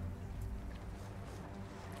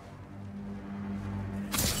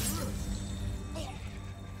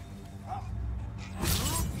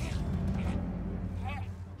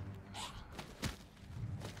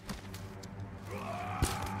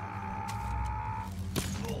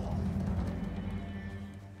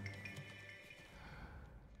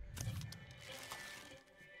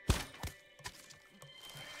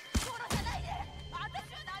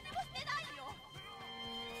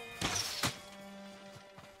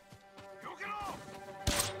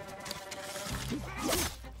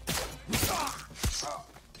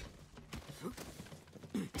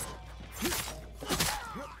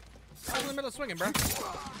 I was in the middle of swinging, bro.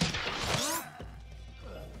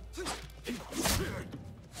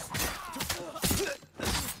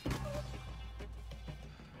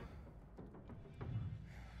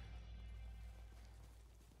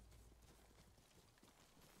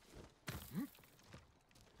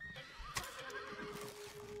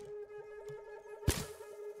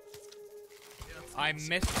 I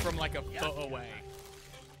missed from like a foot away.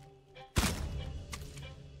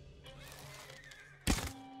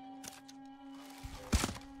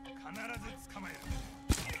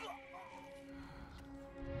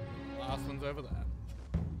 Last one's over there.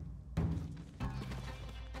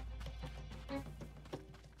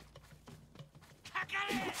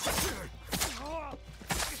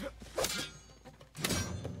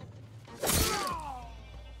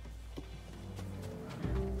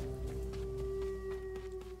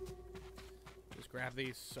 Just grab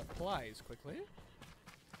these supplies quickly.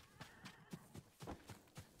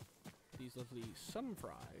 These lovely sun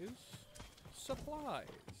fries. Supplies.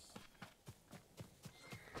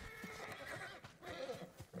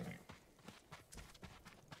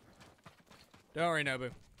 Don't worry, Nobu.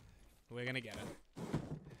 We're gonna get it.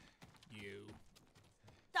 You.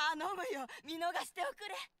 頼むよ、見逃しておく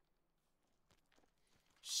れ。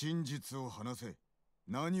真実を話せ。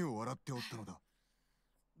何を笑っておったのだ。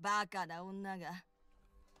バカな女が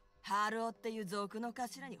ハローっていう族の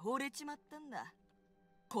頭に惚れちまったんだ。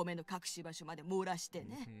米の隠し場所まで漏らして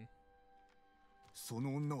ね。そ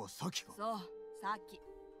の女はサキか。そう、さっき。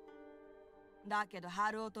だけど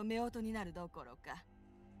ハローと夫婦になるどころか、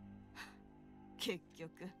結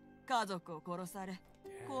局家族を殺され、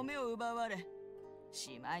米を奪われ、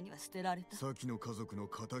しまいには捨てられた。サキの家族の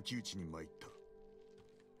敵討ちに参った。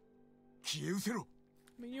消え失せろ。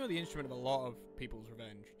I mean, you're the instrument of a lot of people's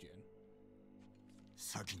revenge, Jin.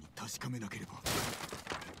 サキに確かめなければ。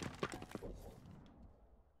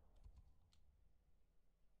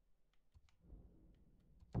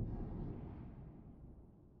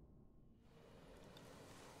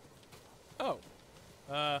Oh.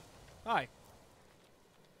 Hi.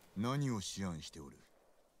 何を思案しておる。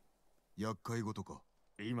厄介事か。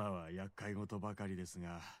今は厄介事ばかりです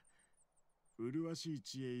が、麗しい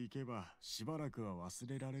地へ行けばしばらくは忘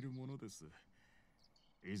れられるものです。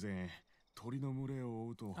以前鳥の群れを追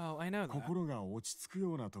うと、Oh, I know that. 心が落ち着く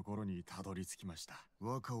ようなところにたどり着きました。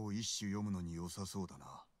和歌を一首読むのに良さそうだ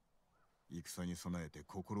な。戦に備えて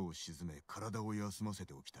心を静め、体を休ませ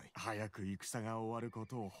ておきたい。早く戦が終わるこ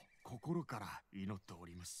とを心から祈ってお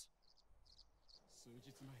ります。数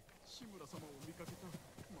日前、志村様を見かけた。ま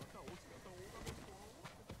たお姿を拝めるとは思ってなかった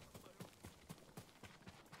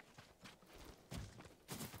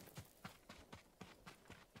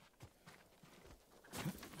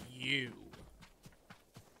よ。You.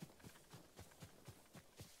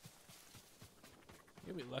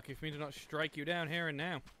 You'll be lucky for me to not strike you down here and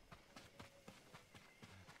now.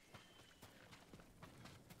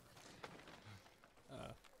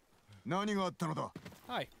 何があったのだ。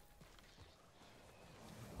Hi.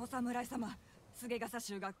 お侍様、菅笠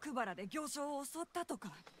衆がクバラで行商を襲ったと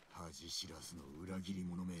か。恥知らずの裏切り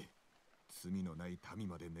者め。罪のない民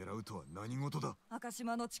まで狙うとは何事だ。赤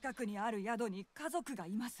島の近くにある宿に家族が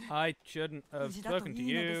います。 I shouldn't have 無事だと spoken い to い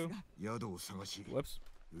のです you. が。宿を探し、 Whoops.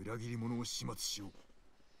 裏切り者を始末しよ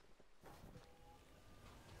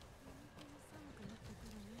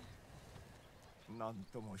う。なん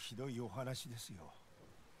ともひどいお話ですよ。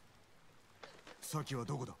サキは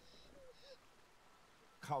どこだ。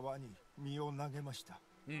川に身を投げました。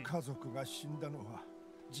うん家族が死んだのは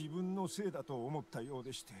自分のせいだと思ったよう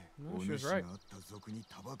でして。 No, お she 主 was が right. あった族に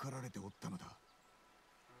たばかられておったのだ。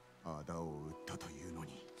仇を討ったというの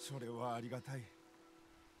に。それはありがたい。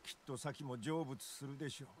きっと先も成仏するで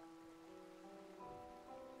しょう。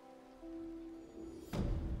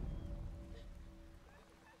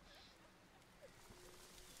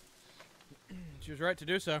 She was right to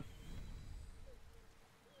do so. こ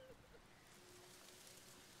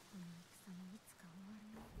の戦もいつか終わ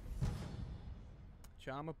るよ。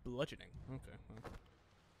 Charm of bludgeoning. Okay. Well,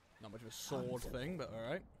 not much of a sword thing, but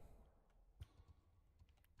alright.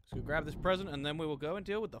 So we'll grab this present and then we will go and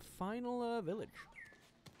deal with the final village.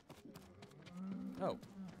 Oh.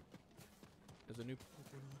 There's a new...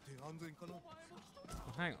 Oh,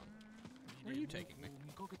 hang on. Where are you taking me?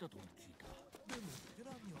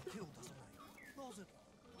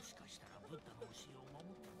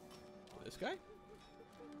 This guy?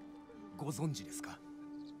 ご存知ですか。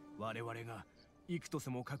我々が幾とせ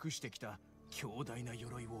も隠してきた強大な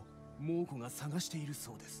鎧を猛虎が探している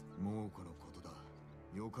そうです。猛虎のことだ。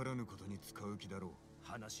よからぬことに使う気だろう。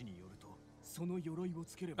話によると、その鎧を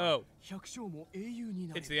つければ Oh. 百姓も英雄に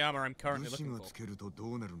な It's る。 the armor I'm currently 武士 looking が for. つけるとど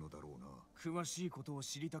うなるのだろうな。詳しいことを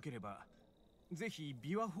知りたければ、ぜひ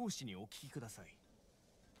琵琶法師にお聞きください。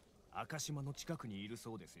赤島の近くにいる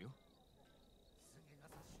そうですよ。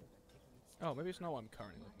 Oh, maybe it's not what I'm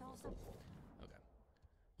currently looking for. Okay.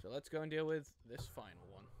 So let's go and deal with this final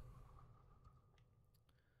one.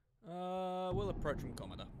 We'll approach from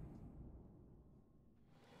Commodore.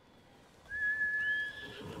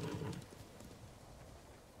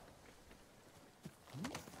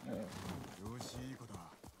 よし、いい子だ。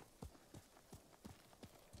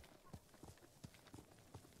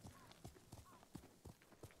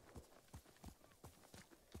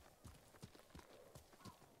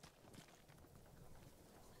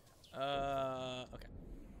Okay.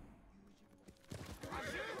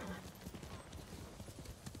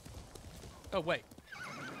 Oh, wait.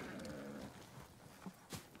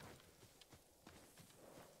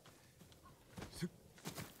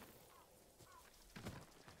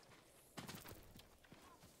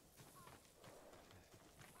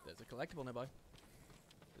 There's a collectible nearby.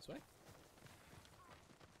 This way?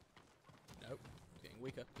 Nope. It's getting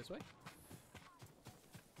weaker. This way?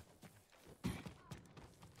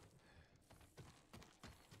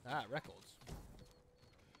 Ah, records.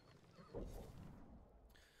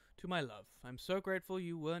 To my love, I'm so grateful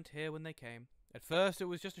you weren't here when they came. At first, it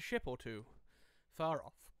was just a ship or two, far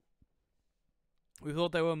off. We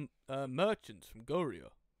thought they were merchants from Goryeo.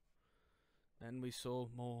 Then we saw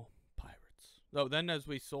more pirates. Oh, then as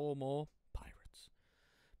we saw more pirates.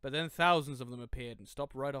 But then thousands of them appeared and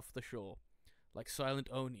stopped right off the shore, like silent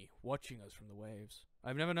Oni, watching us from the waves.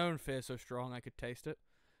 I've never known fear so strong I could taste it.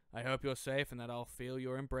 I hope you're safe and that I'll feel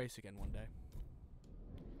your embrace again one day.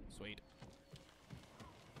 Sweet.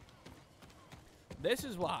 This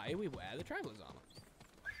is why we wear the traveler's armor.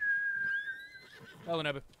 Hello,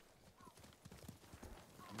 Nebu.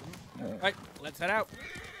 Right, let's head out.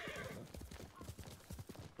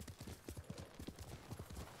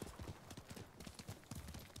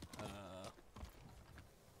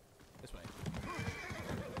 This way.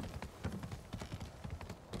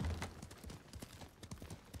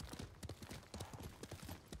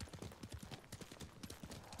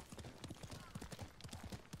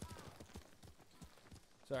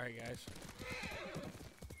 Sorry, guys.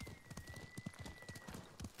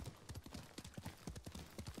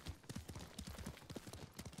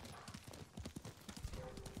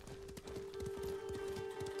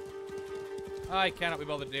 I cannot be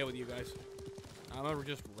bothered to deal with you guys. I'm gonna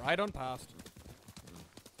just ride on past.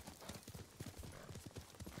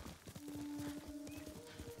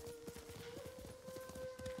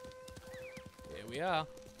 Here we are.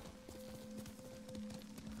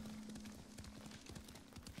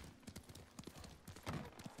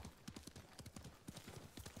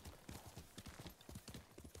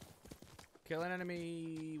 Kill an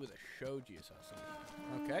enemy with a shoji assassin.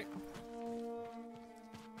 Okay.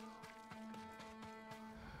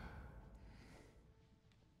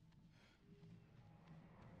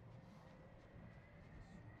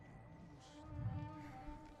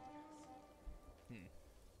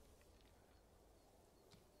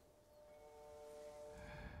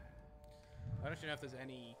 I don't actually know if there's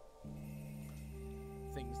any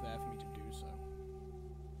things there for me to do so.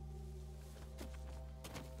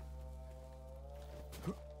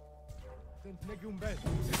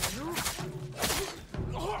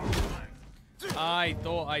 I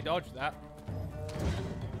thought I dodged that.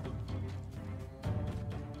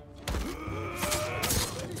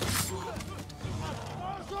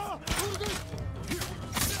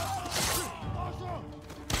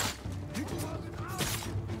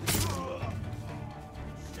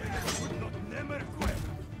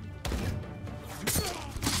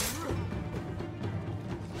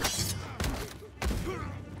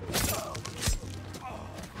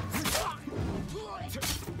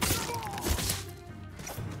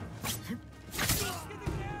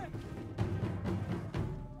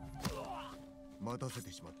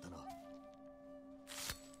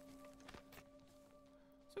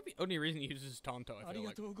 So the only reason he uses Tonto, I feel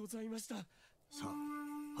like. さあ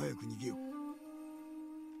早く逃げよう。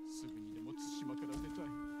すぐにでも対馬から出たい。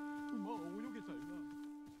馬は泳げたよな。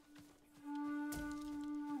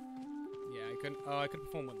 Yeah, I could. Oh, I could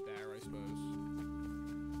perform one there, I suppose.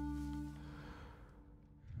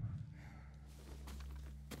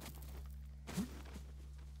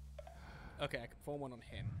 Okay, I can perform one on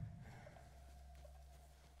him.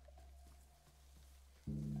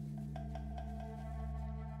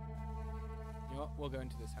 You know what? We'll go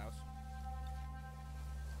into this house.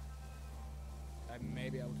 I may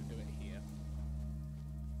be able to do it here.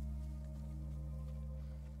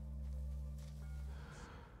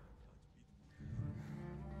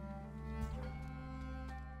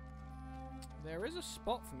 There is a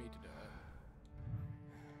spot for me to do it.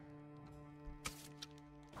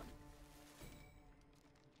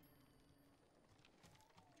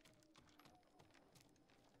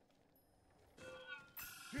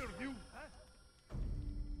 Here you.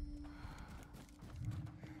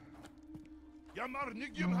 Yamar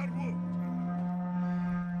Nigyum Harwo.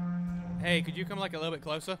 Hey, could you come like a little bit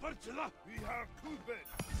closer? Parchila, we are Kubet.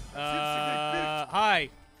 Hi.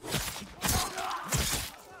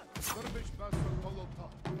 Dervish Master Kolota.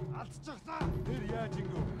 Atchakta. Here ya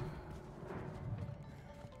Jingo.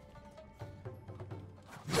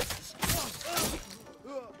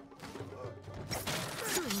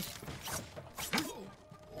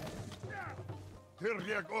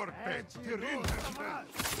 Tiryak Orpe. Tirin.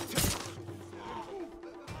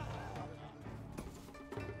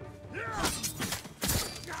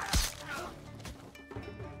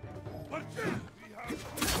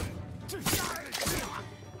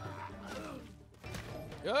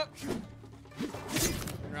 Yup.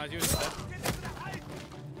 Didn't realize you was dead.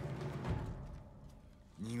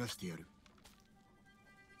 逃がしてやる。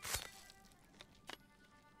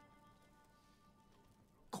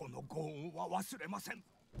このご恩は忘れません。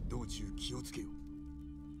道中気をつけよ。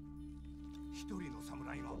一人の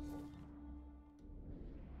侍が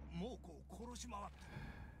猛虎を殺し回って。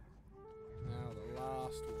 Now the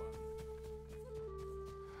last one.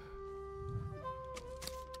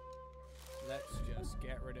 Let's just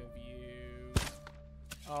get rid of you.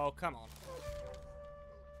 Oh, come on.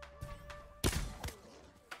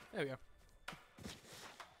 There we go.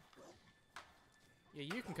 Yeah,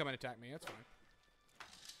 you can come and attack me, that's fine.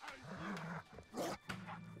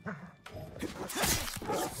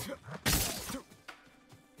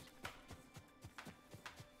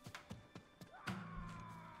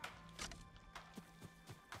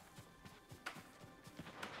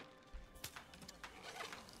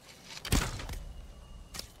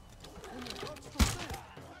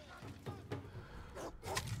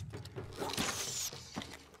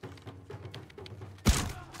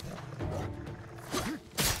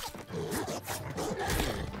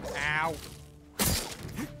 Ow.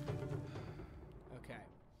 Okay.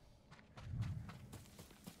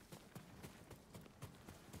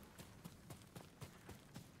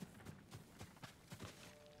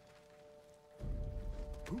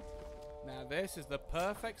 Now this is the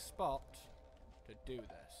perfect spot to do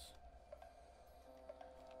this.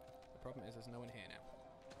 The problem is there's no one here now.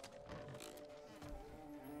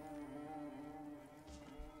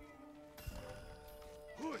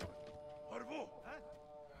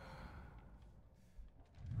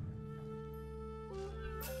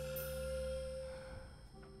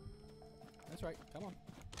 That's right, come on.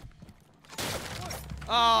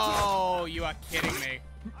 Oh, you are kidding me.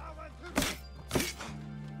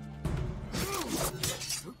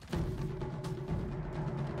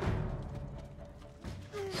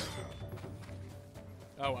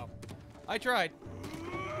 Oh well. I tried.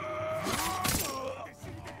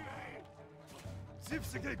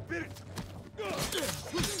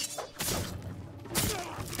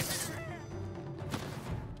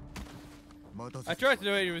 I tried to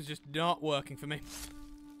do it, it was just not working for me.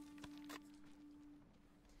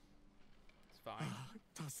 It's fine.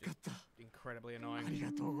 It's incredibly annoying. あり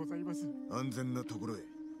がとうございます。安全なところへ。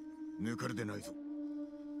抜かれてないぞ。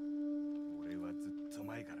俺はずっと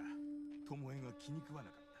前から巴が気に食わな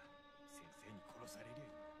かった。先生に殺されるよ。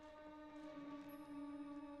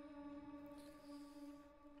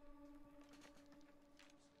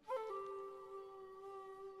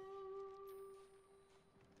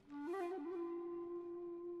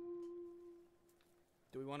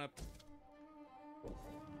 Do we want to...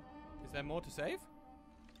 Is there more to save?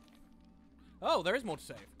 Oh, there is more to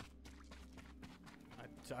save.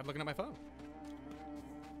 I'm looking at my phone.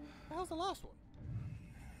 The hell's the last one?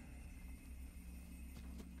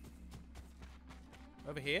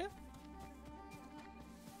 Over here?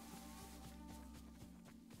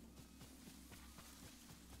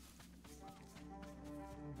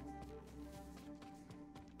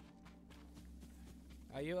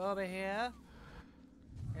 Are you over here?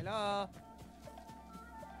 Hello?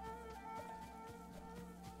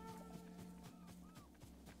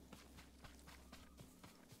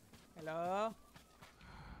 Hello?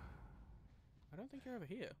 I don't think you're over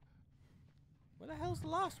here. Where the hell's the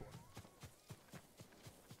last one?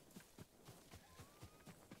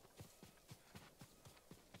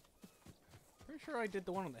 Pretty sure I did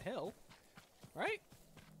the one on the hill, right?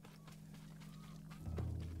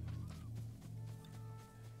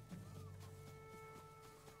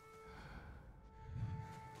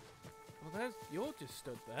 Well, there's... You're just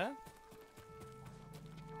stood there.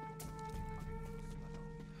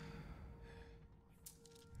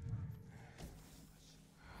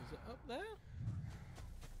 Is it up there?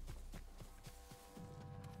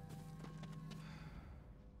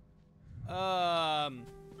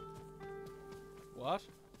 What?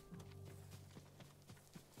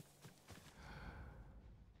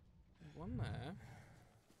 There's one there.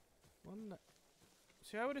 One there.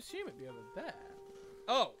 See, I would assume it'd be over there.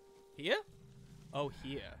 Oh! Here? Oh,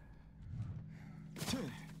 here.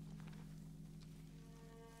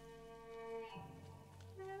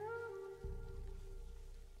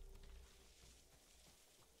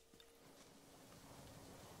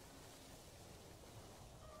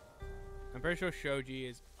 I'm pretty sure Shoji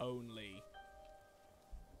is only...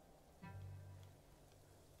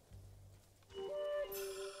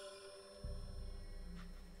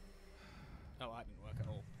 Oh, that didn't work at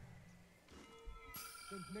all.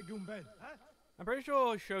 I'm pretty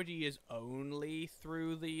sure Shoji is only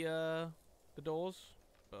through the doors,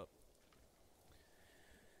 but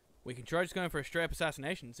we can try just going for a straight up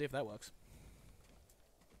assassination and see if that works.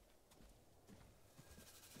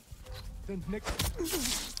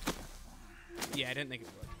 Yeah, I didn't think it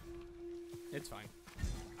would. It's fine.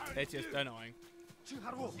 It's just annoying.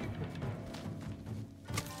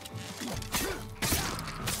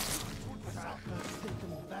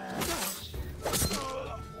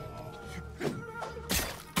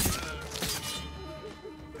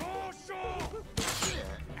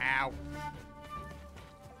 Ow.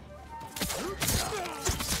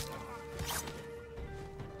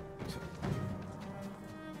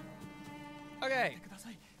 Okay.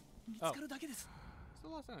 Oh. It's the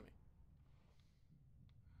last enemy.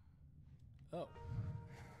 Oh.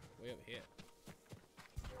 Way over here.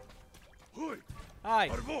 Hi.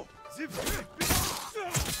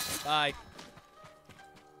 Bye.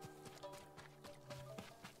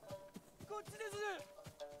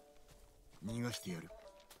 逃がしてやる。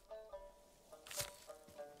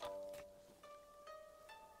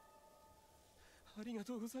ありが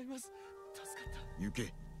とうございます。助かった。行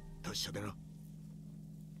け、達者でな。猛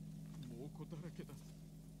虎だらけだ。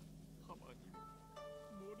浜に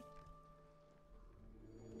森。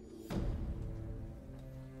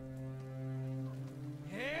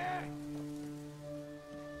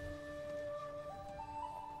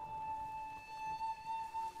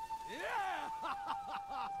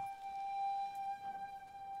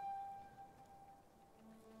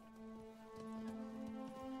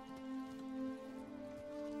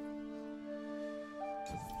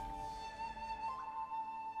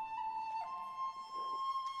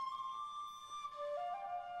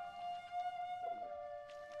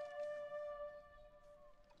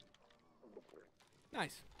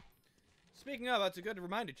Nice. Speaking of, that's a good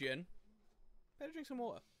reminder, Jin. Better drink some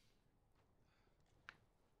water.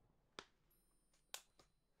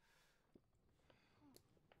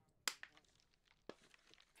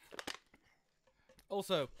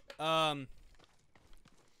 Also,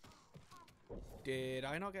 did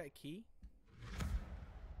I not get a key?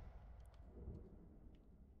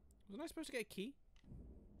 Wasn't I supposed to get a key?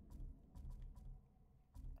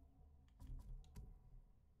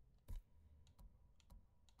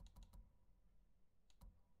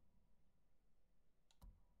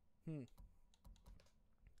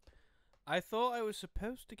 I thought I was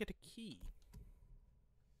supposed to get a key.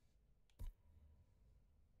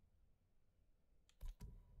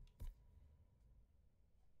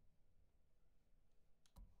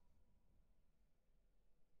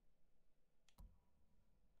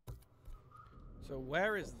 So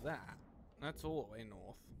where is that? That's all the way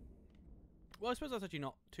north. Well, I suppose that's actually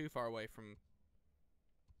not too far away from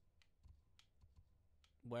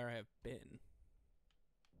where I have been.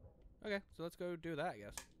 Okay, so let's go do that, I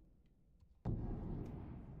guess.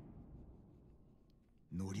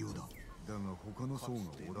 乗りだ。だが他の層が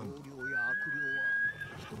おらん。同僚や悪霊は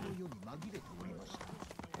人の世に紛れておりました。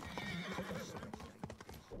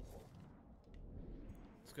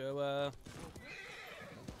 Let's go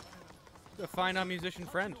find our musician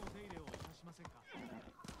friend.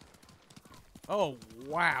 Oh,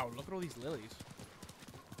 wow, look at all these lilies.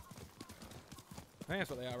 I think that's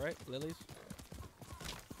what they are, right? Lilies?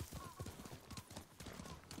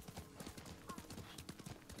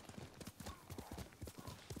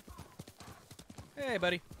 Hey,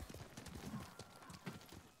 buddy.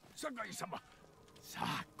 酒井様、さ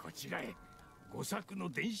あこちらへご作の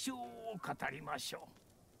伝承を語りましょ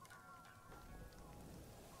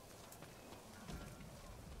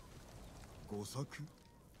う。ご作？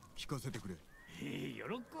聞かせてくれ。喜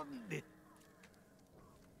んで。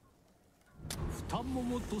二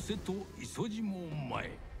桃と瀬と磯路門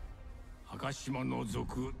前、赤島の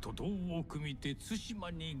族徒党を組みて対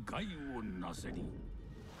馬に害をなせり。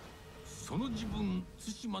 その自分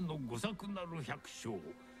対馬の御作なる百姓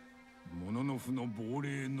物の符の亡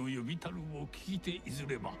霊の呼びたるを聞いていず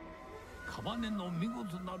れば屍の見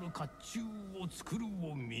事なる甲冑を作る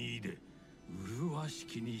を見入れ麗し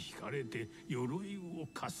きに惹かれて鎧を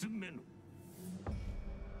かすめぬ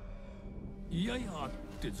いややあっ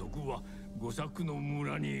て賊は御作の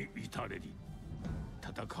村に至れり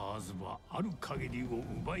戦わずばある限りを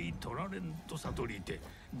奪い取られんと悟りて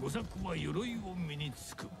御作は鎧を身に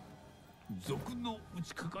つく 賊の打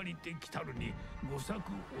ちかかりてきたるに御作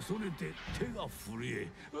恐れて手が震え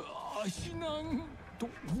死なんと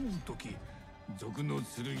思う時賊の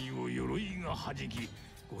剣を鎧がはじき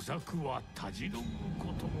御作はたじろぐ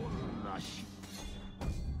こともなし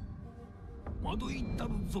惑いた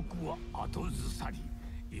る賊は後ずさり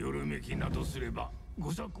よろめきなどすれば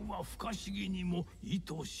御作は不可思議にも意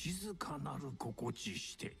図静かなる心地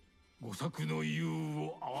して御作の言う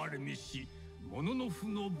を哀れみし 物の符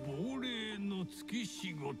の亡霊の月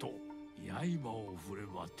仕事刃を振れ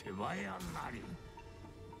ば手早なり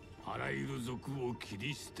あらゆる賊を切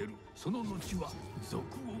り捨てるその後は賊を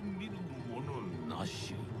見る者な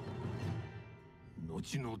し後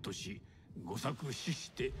後の年御作死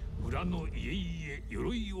して裏の家々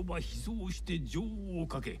鎧をば秘蔵して錠を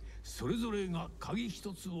かけ、それぞれが鍵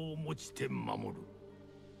一つを持ちて守る。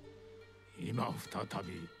今再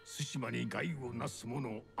び対馬に害をなす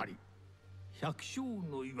者あり、百姓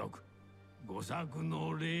の曰く御作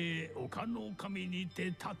の霊丘の神にて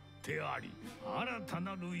立ってあり、新た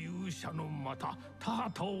なる勇者のまた田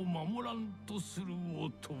畑を守らんとするを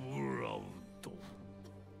弔うと。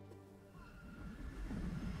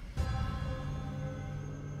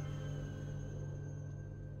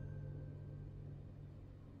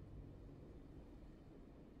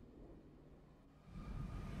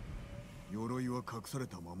鎧は隠され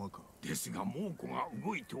たままか。ですが猛虎が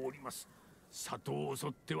動いております。里を襲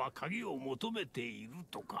っては鍵を求めている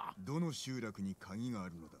とか。どの集落に鍵があ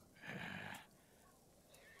るのだ。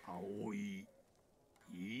青い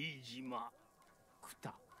飯島、久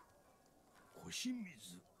田、腰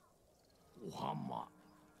水、お浜、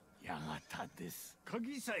八幡です。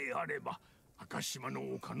鍵さえあれば赤島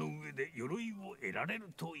の丘の上で鎧を得られ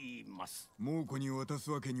ると言います。猛虎に渡す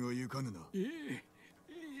わけにはいかぬな。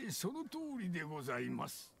その通りでございま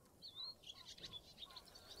す。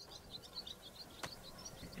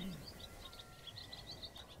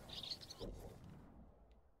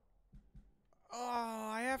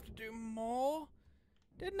Oh, I have to do more?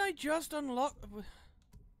 Didn't I just unlock...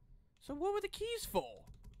 So what were the keys for?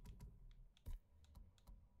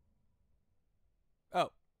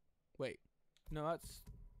 Oh. Wait. No, that's...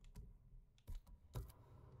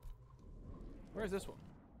 Where is this one?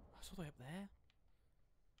 That's all the way up there?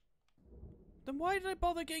 Then why did I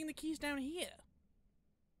bother getting the keys down here?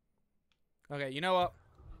 Okay, you know what?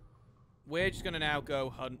 We're just gonna now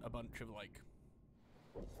go hunt a bunch of, like...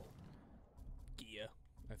 gear,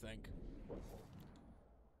 I think.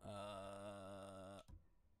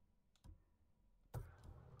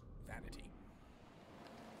 Vanity.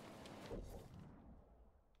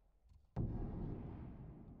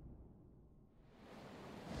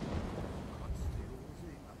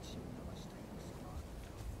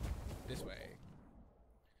 This way.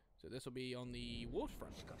 So this will be on the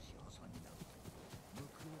waterfront.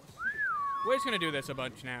 We're just gonna do this a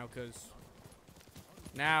bunch now, because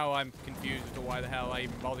now I'm confused as to why the hell I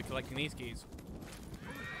even bothered collecting these keys.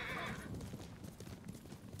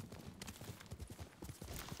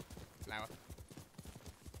 Flower.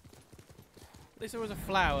 At least there was a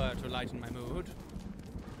flower to lighten my mood.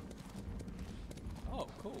 Oh,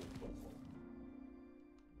 cool.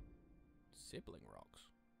 Sibling rocks.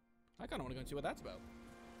 I kind of want to go and see what that's about.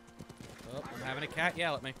 Oh, I'm having a cat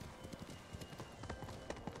yell at me.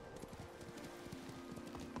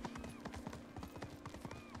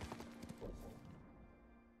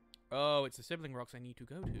 Oh, it's the sibling rocks I need to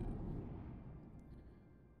go to.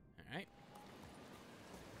 Alright.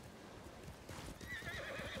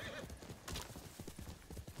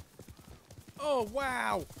 Oh,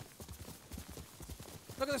 wow!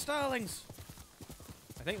 Look at the starlings!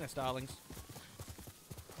 I think they're starlings.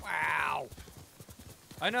 Wow!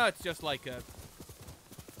 I know it's just like a...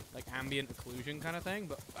 like ambient occlusion kind of thing,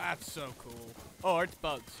 but that's so cool. Oh, it's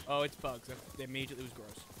bugs. Oh, it's bugs. That immediately was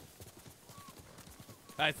gross.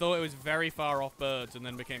 I thought it was very far off birds and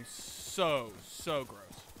then became so gross.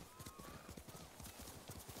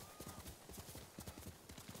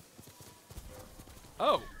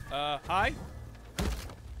 Oh, hi?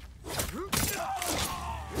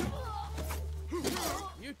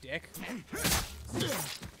 You dick.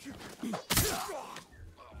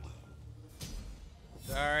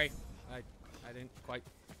 Sorry. I didn't quite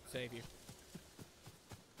save you.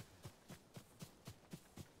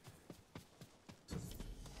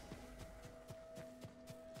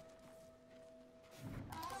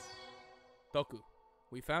 Doku.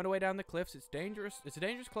 We found a way down the cliffs. It's dangerous. It's a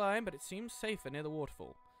dangerous climb, but it seems safer near the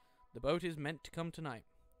waterfall. The boat is meant to come tonight.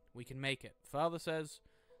 We can make it. Father says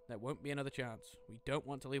there won't be another chance. We don't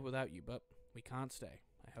want to leave without you, but we can't stay.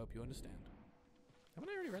 I hope you understand. Haven't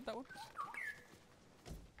I already read that one?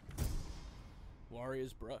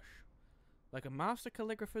 Warrior's brush. Like a master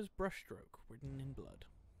calligrapher's brushstroke written in blood.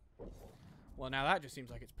 Well, now that just seems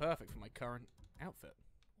like it's perfect for my current outfit.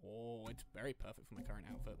 Oh, it's very perfect for my current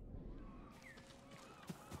outfit.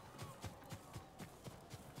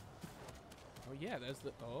 Oh yeah, there's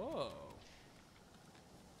the... Oh.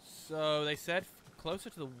 So they said closer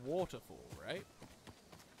to the waterfall, right?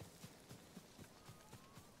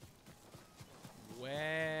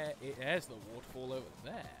 Where... There's the waterfall over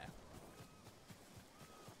there.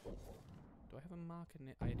 Do I have a marker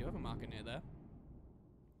near... I do have a marker near there.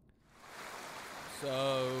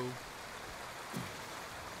 So...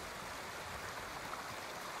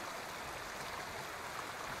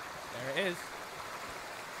 There it is.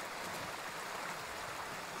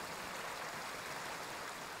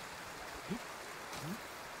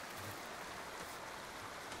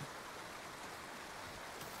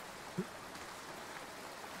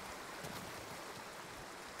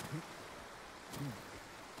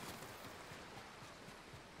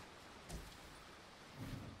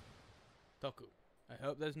 Toku, I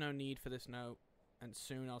hope there's no need for this note, and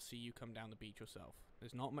soon I'll see you come down the beach yourself.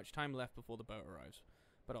 There's not much time left before the boat arrives,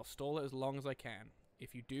 but I'll stall it as long as I can.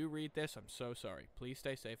 If you do read this, I'm so sorry. Please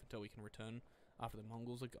stay safe until we can return after the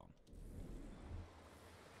Mongols are gone.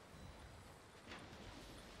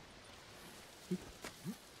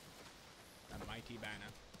 A mighty banner.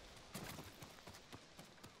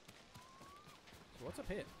 So what's up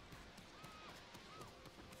here?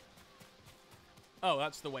 Oh,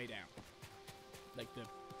 that's the way down. Like the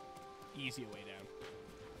easier way down.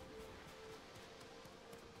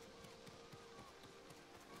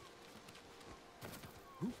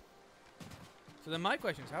 So then my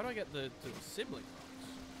question is, how do I get to the sibling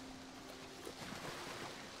rocks?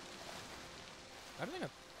 I don't think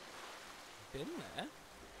I've been there.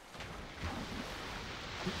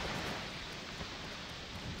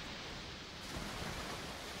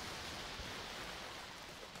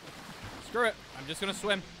 Screw it. I'm just gonna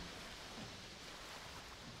swim.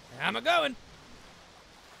 I'm a going.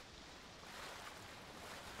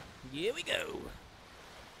 Here we go.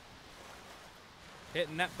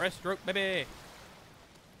 Hitting that breaststroke, baby.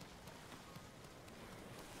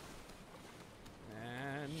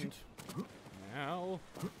 And now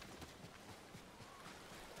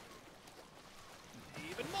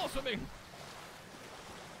even more swimming.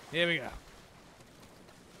 Here we go.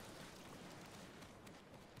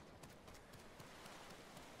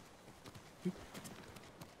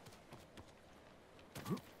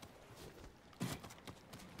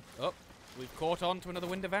 Oh, we've caught on to another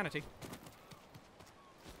wind of Vanity.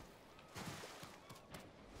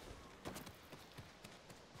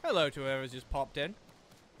 Hello to whoever's just popped in.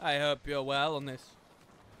 I hope you're well on this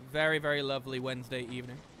very, very lovely Wednesday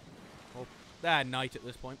evening. Or night at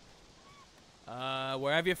this point.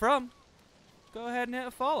 Wherever you're from, go ahead and hit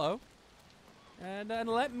a follow. And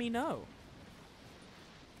let me know.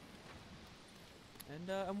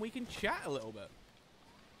 And we can chat a little bit.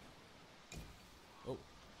 Oh,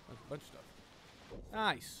 there's a bunch of stuff.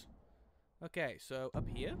 Nice. Okay, so up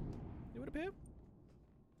here. It would appear.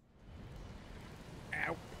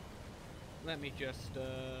 Ow. Let me just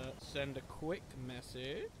send a quick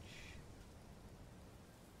message.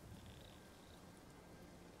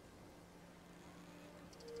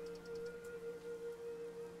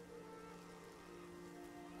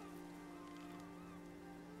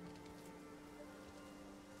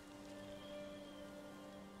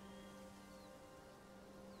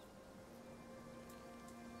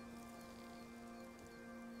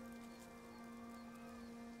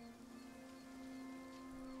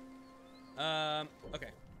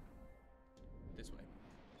 Okay. This way.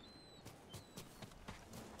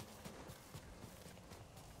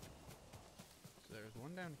 So there's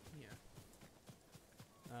one down here.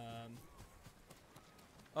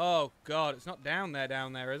 Oh god, it's not down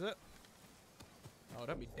there, is it? Oh,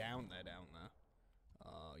 don't be down there,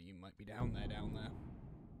 Oh, you might be down there,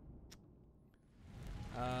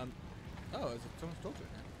 Oh, is it someone's talking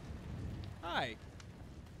now? Hi.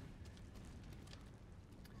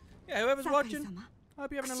 Yeah, whoever's watching, I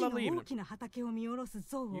hope you're having a lovely evening. You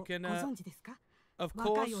can, of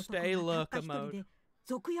course, stay lurker mode.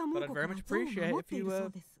 But I'd very much appreciate if you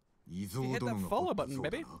hit that follow button,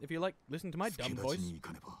 baby. If you like listening to my dumb voice.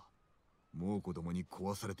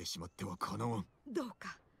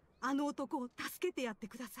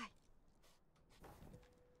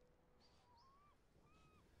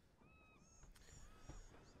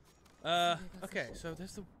 Okay, so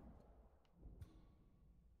there's the...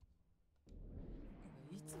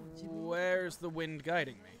 Where's the wind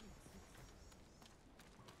guiding me?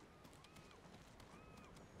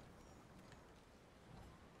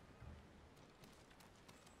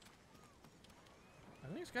 I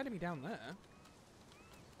think it's guiding me down there.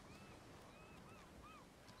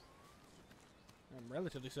 I'm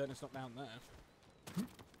relatively certain it's not down there.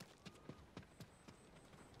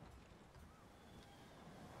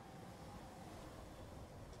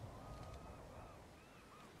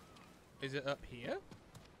 Is it up here?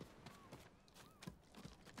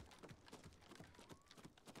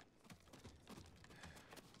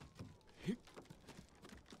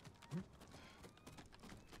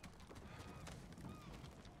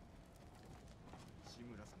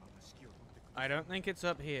 I don't think it's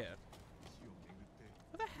up here.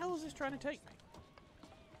 Where the hell is this trying to take me?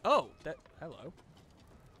 Oh, that... Hello.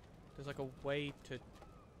 There's like a way to...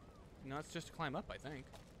 No, it's just to climb up, I think.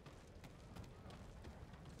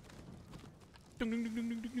 I'm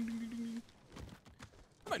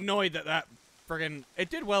annoyed that that friggin...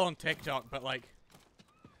 It did well on TikTok, but like...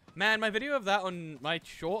 Man, my video of that on... My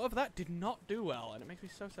short of that did not do well, and it makes me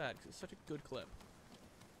so sad, because it's such a good clip.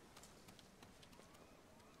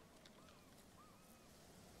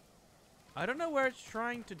 I don't know where it's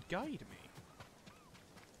trying to guide me.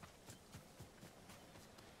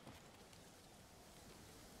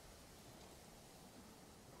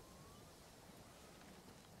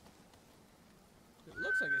 It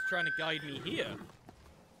looks like it's trying to guide me here.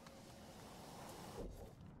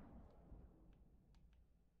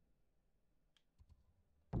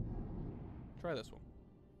 Try this one.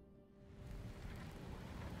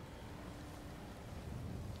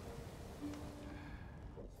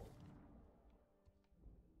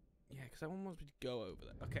 Yeah, because that one wants me to go over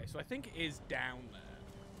there. Okay, so I think it is down there.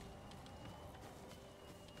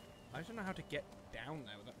 I just don't know how to get down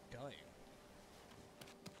there without dying.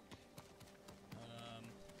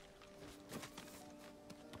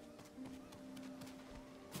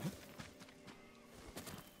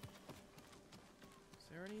 Is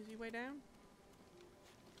there an easy way down?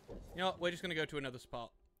 You know what, we're just going to go to another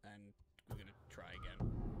spot, and we're going to try again.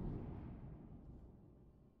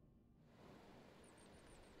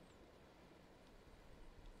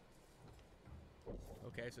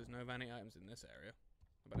 Okay, so there's no vanity items in this area.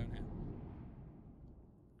 How about down here?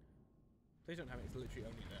 Please don't have it, it's literally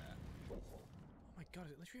only there. Oh my god,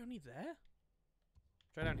 is it literally only there?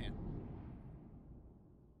 Try down here.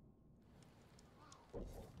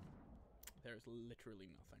 There is literally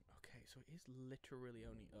nothing. Okay, so it is literally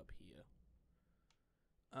only up here.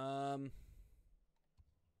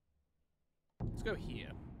 Let's go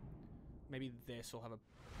here. Maybe this will have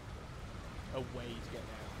a way to get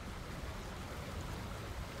down.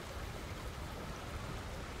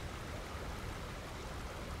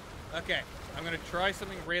 Okay, I'm gonna try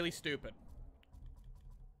something really stupid.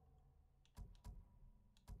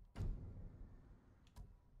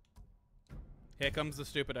 Here comes the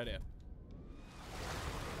stupid idea.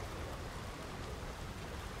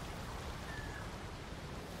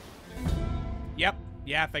 Yep.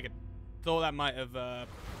 Yeah, I figured. Thought that might have,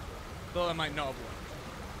 thought that might not have worked.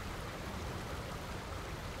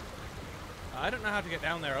 I don't know how to get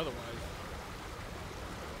down there otherwise.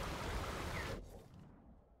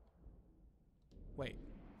 Wait.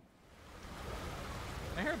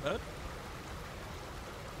 Can I hear a bird?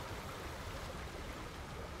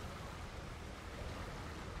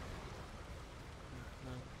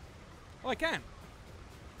 No. Oh, I can.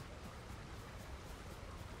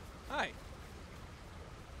 Hi.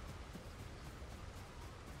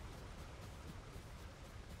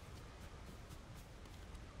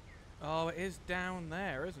 Oh, it is down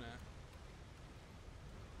there, isn't it?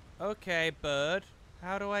 Okay, bird.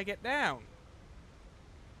 How do I get down?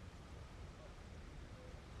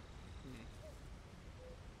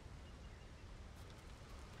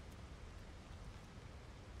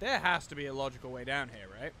 There has to be a logical way down here,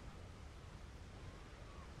 right?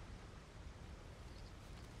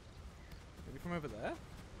 Maybe from over there?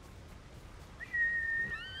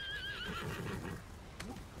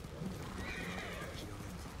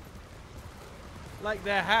 Like,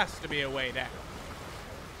 there has to be a way down.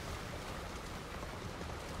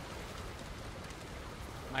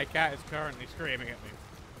 My cat is currently screaming at me.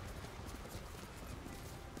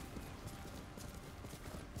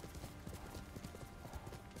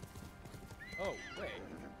 Oh, wait.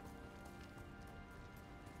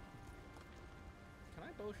 Can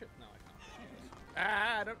I bullshit? No, I can't.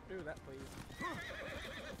 Ah, don't do that, please.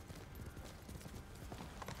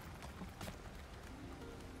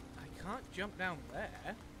 I can't jump down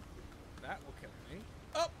there. That will kill me.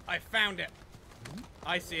 Oh, I found it.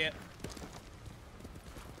 I see it.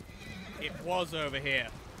 It was over here.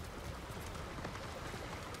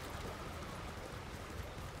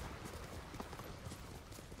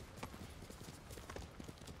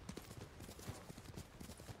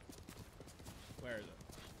 Where is it?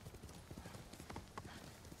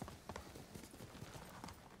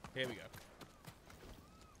 Here we go.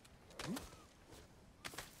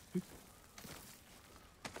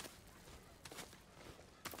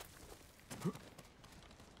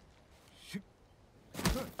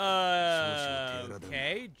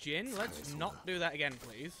 Okay, Jin, let's not do that again,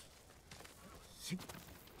 please.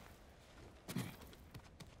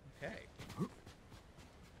 Okay.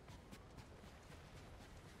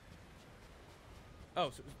 Oh,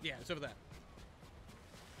 so, yeah, it's over there.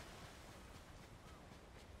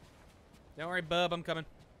 Don't worry, bub, I'm coming.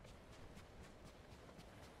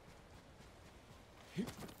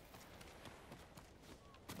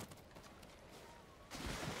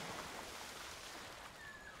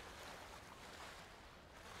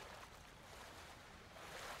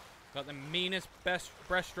 Got the meanest, best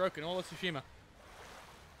breaststroke in all of Tsushima.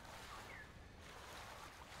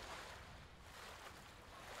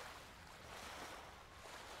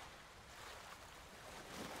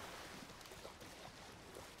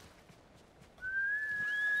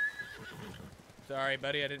 Sorry,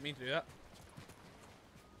 buddy, I didn't mean to do that.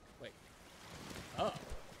 Wait. Up?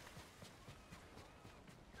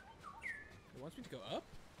 It wants me to go up?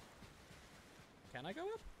 Can I go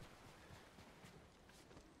up?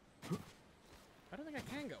 I don't think I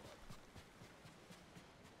can go up.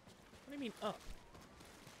 What do you mean up?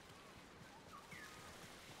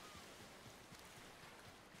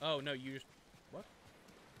 Oh, no, you just... What?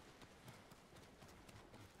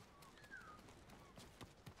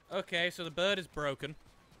 Okay, so the bird is broken.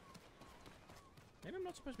 Maybe I'm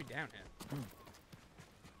not supposed to be down here.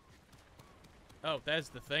 Oh, there's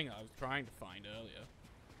the thing I was trying to find earlier.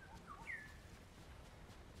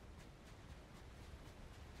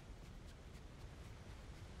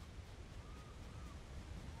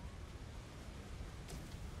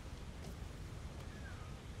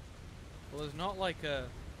 Well, there's not like a...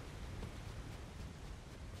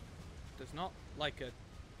 There's not like a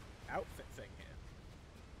outfit thing here.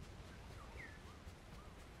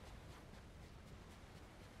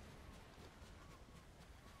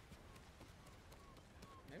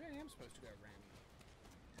 Maybe I am supposed to go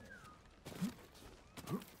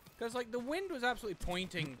around. Because, like, the wind was absolutely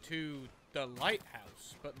pointing to the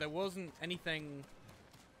lighthouse, but there wasn't anything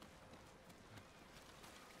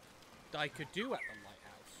that I could do at the lighthouse.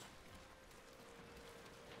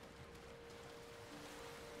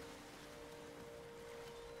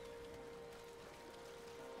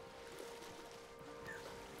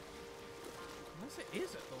 Unless it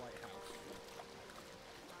is at the lighthouse.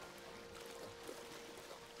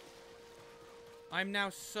 I'm now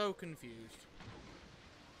so confused.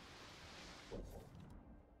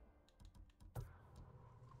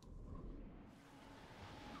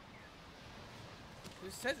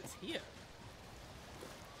 It says it's here.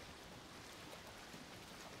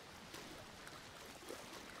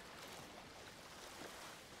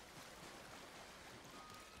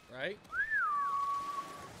 Right?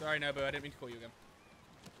 Sorry, Nobu, I didn't mean to call you again.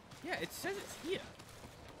 Yeah, it says it's here.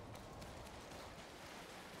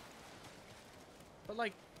 But,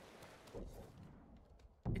 like,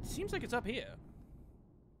 it seems like it's up here.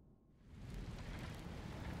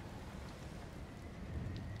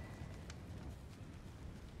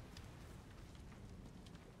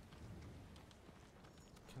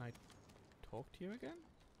 Can I talk to you again?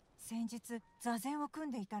 先日座禅を組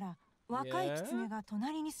んでいたら若い狐が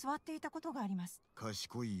隣に座っていたことがあります。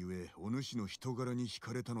賢いゆえお主の人柄に惹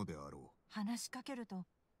かれたのであろう。話しかけると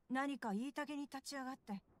何か言いたげに立ち上がっ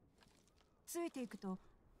てついていくと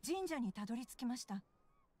神社にたどり着きました。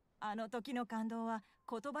あの時の感動は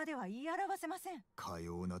言葉では言い表せません。か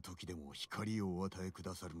ような時でも光をお与えく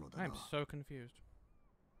ださるのだな。I'm so confused.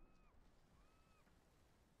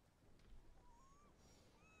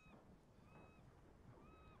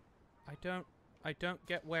 I don't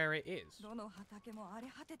get where it is. どの畑も荒れ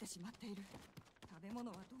果ててしまっている。食べ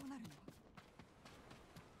物はどうなるの？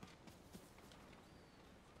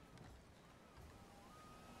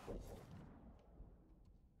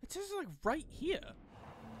 It says like right here.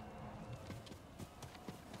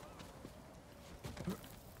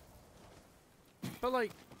 But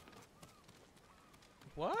like,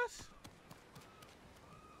 what?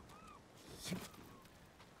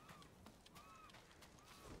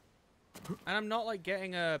 And I'm not like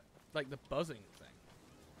getting a like the buzzing thing.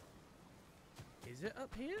 Is it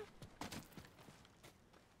up here?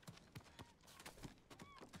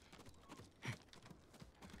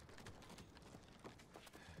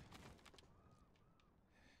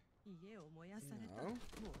 No.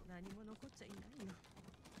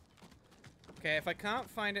 Okay, if I can't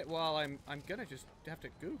find it while I'm gonna just have to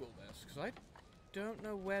Google this because I don't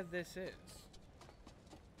know where this is.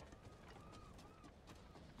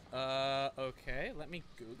 Okay, let me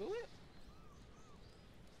Google it.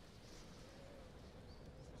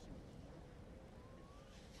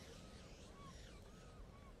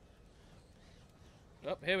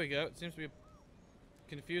 Oh, here we go. It seems to be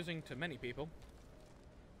confusing to many people.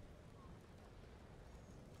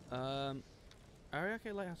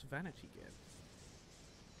 Ariake Lighthouse Vanity Gear.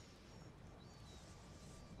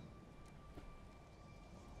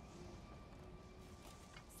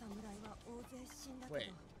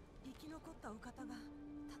 Wait.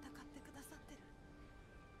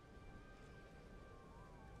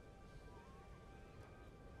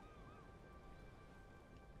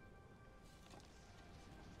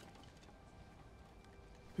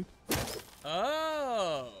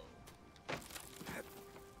 Oh!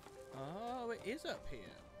 Oh, it is up here.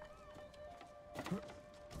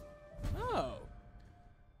 Oh!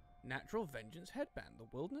 Natural Vengeance Headband. The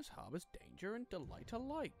wilderness harbors danger and delight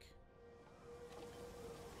alike.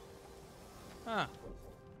 Huh.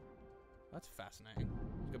 That's fascinating.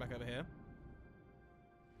 Let's go back over here.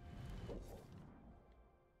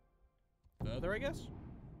 Further, I guess?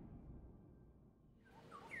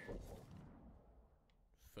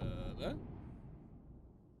 Further.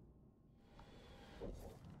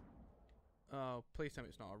 Oh, please tell me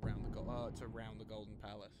it's not around the oh, it's around the Golden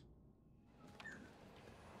Palace.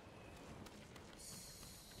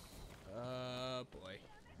 Boy.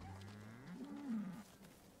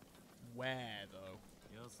 Where, though?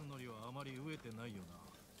 安則はあまり飢えてないよ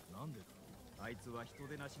な。なんでだ。あいつは人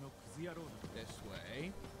でなしのクズ野郎だ。This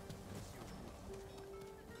way.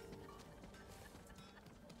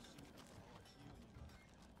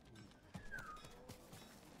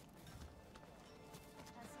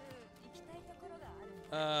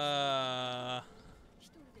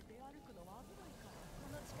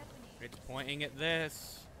 It's pointing at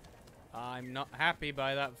this. I'm not happy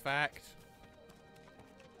by that fact.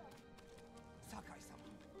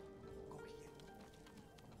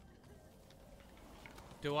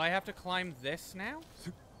 Do I have to climb this now?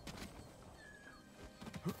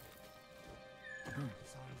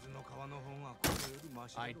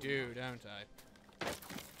 I do, don't I?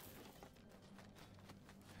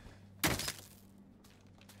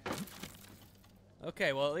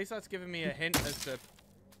 Okay, well at least that's giving me a hint as to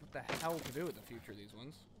what the hell to do with the future of these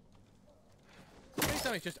ones. Please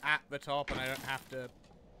tell me it's just at the top and I don't have to,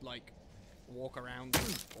 like, walk around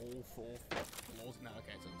all 4 floors. No,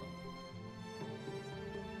 okay, it's at the top.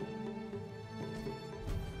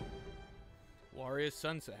 Warrior's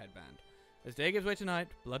Sunset Headband. As day gives way to night,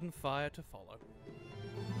 blood and fire to follow.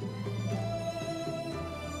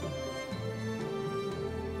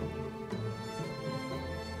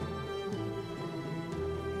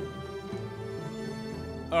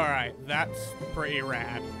 Alright, that's pretty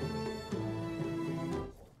rad.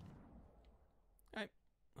 Alright.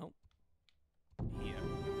 Oh. Here.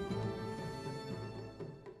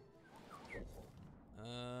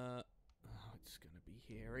 Oh, it's gonna be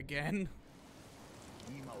here again.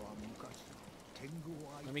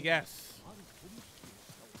 Let me guess.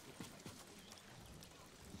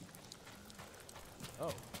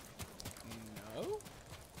 Oh. No?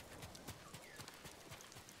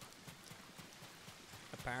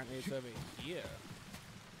 Apparently it's over here.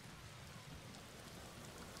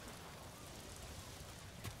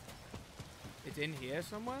 It's in here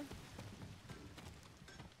somewhere?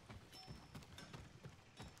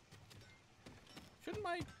 Shouldn't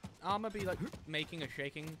my armor be like making a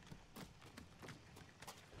shaking?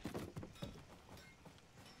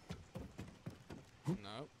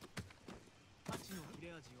 No.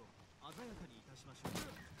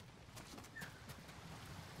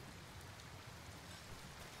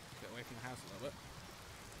 Get away from the house a little bit.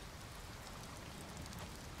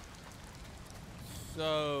 So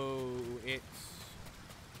it's...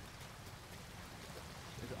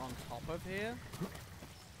 Is it on top of here?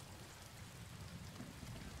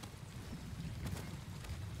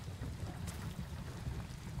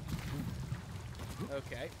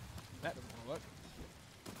 Okay. That doesn't want to work.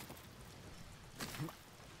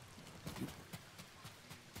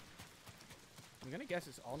 I'm gonna guess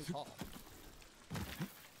it's on top.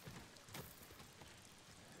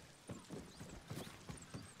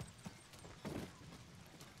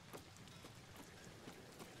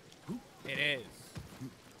 It is.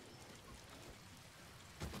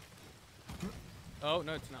 Oh,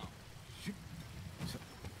 no, it's not.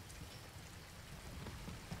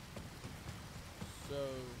 So...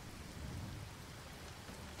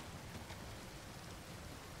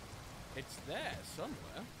 It's there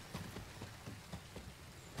somewhere.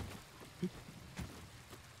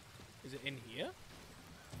 Is it in here?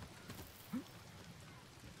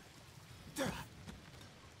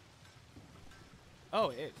 Oh,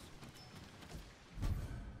 it is.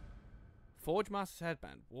 Forge Master's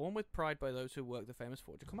Headband, worn with pride by those who work the famous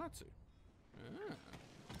Forge of Komatsu. Ah.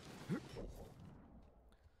 Oh,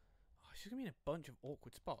 she's gonna be in a bunch of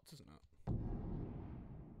awkward spots, isn't it?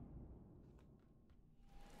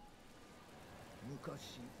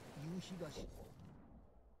 昔夕日がし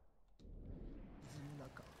水の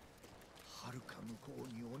中はるか向こう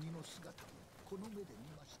に鬼の姿をこの目で見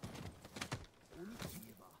ました。鬼とい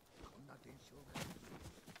えばこんな伝承が。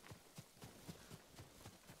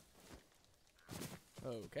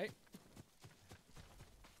Okay.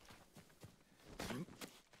 I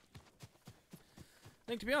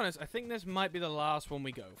think, to be honest, I think this might be the last one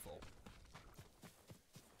we go for.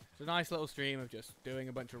 It's a nice little stream of just doing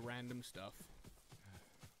a bunch of random stuff.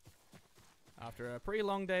 After a pretty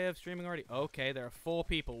long day of streaming already. Okay, there are 4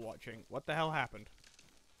 people watching. What the hell happened?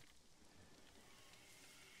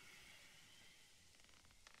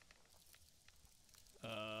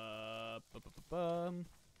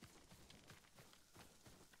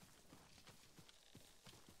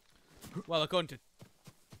 Well, according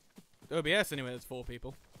to OBS anyway, there's 4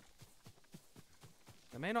 people.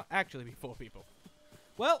 There may not actually be 4 people.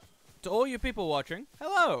 Well, to all you people watching,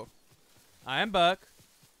 hello! I am Burke,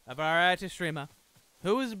 a variety streamer,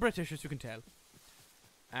 who is British as you can tell.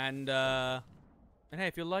 And hey,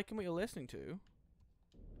 if you're liking what you're listening to,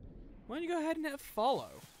 why don't you go ahead and hit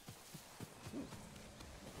follow?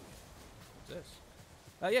 What's this?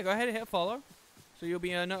 Yeah, go ahead and hit follow, so you'll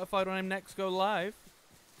be notified when I next go live.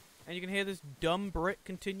 And you can hear this dumb Brit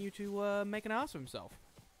continue to make an ass of himself.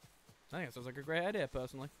 I think it sounds like a great idea,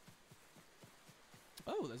 personally.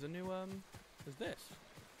 Oh, there's a new, there's this.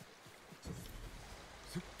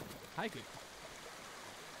 Haiku.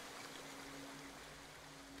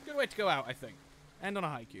 Good way to go out, I think. End on a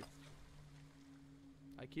haiku.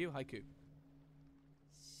 Haiku.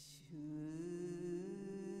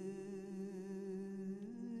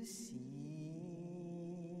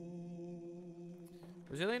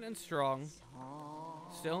 Resilient and strong.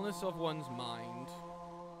 Stillness of one's mind.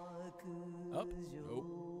 Up. Oh.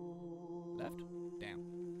 Left. Down.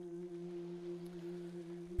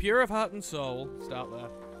 Pure of heart and soul. Start there.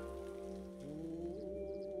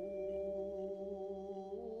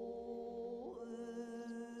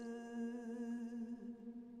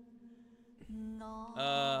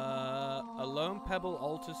 A lone pebble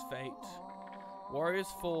alters fate.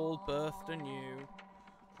 Warriors fall, birthed anew.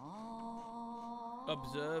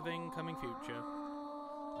 Observing coming future.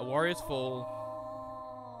 A warrior's fall.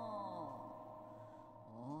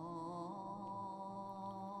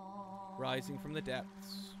 Rising from the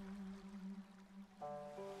depths.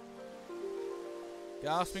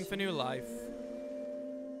 Gasping for new life.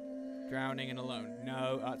 Drowning and alone.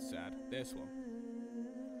 No, that's sad. This one.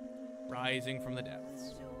 Rising from the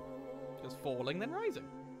depths. Just falling, then rising.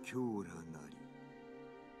 Did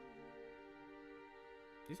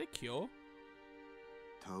you say cure?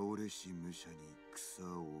 倒れし武者に草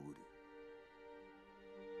を売る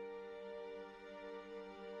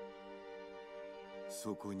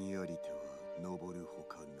そこにありては登るほ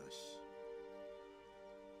かなし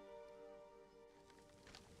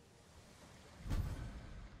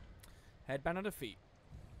Headband on defeat.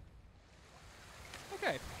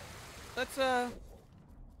 Okay. Let's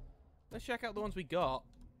check out the ones we got.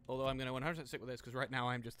 Although I'm gonna 100% stick with this because right now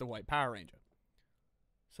I'm just the white Power Ranger.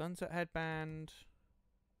 Sunset headband.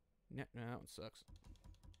 No, that one sucks.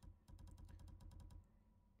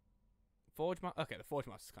 Forge mask. Okay, the Forge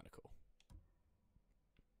mask is kind of cool.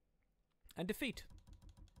 And defeat.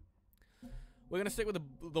 We're gonna stick with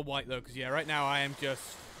the white though, because yeah, right now I'm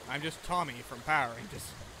just Tommy from Power Rangers.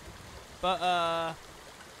 But I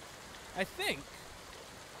think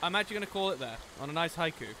I'm actually gonna call it there on a nice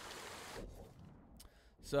haiku.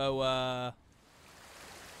 So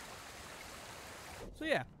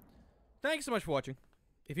yeah, thanks so much for watching.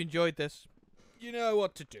 If you enjoyed this, you know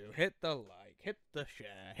what to do. Hit the like, hit the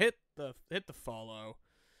share, hit the follow.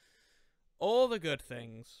 All the good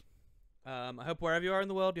things. I hope wherever you are in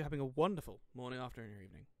the world, you're having a wonderful morning, afternoon, or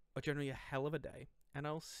evening. Or generally a hell of a day. And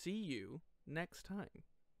I'll see you next time.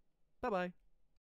 Bye-bye.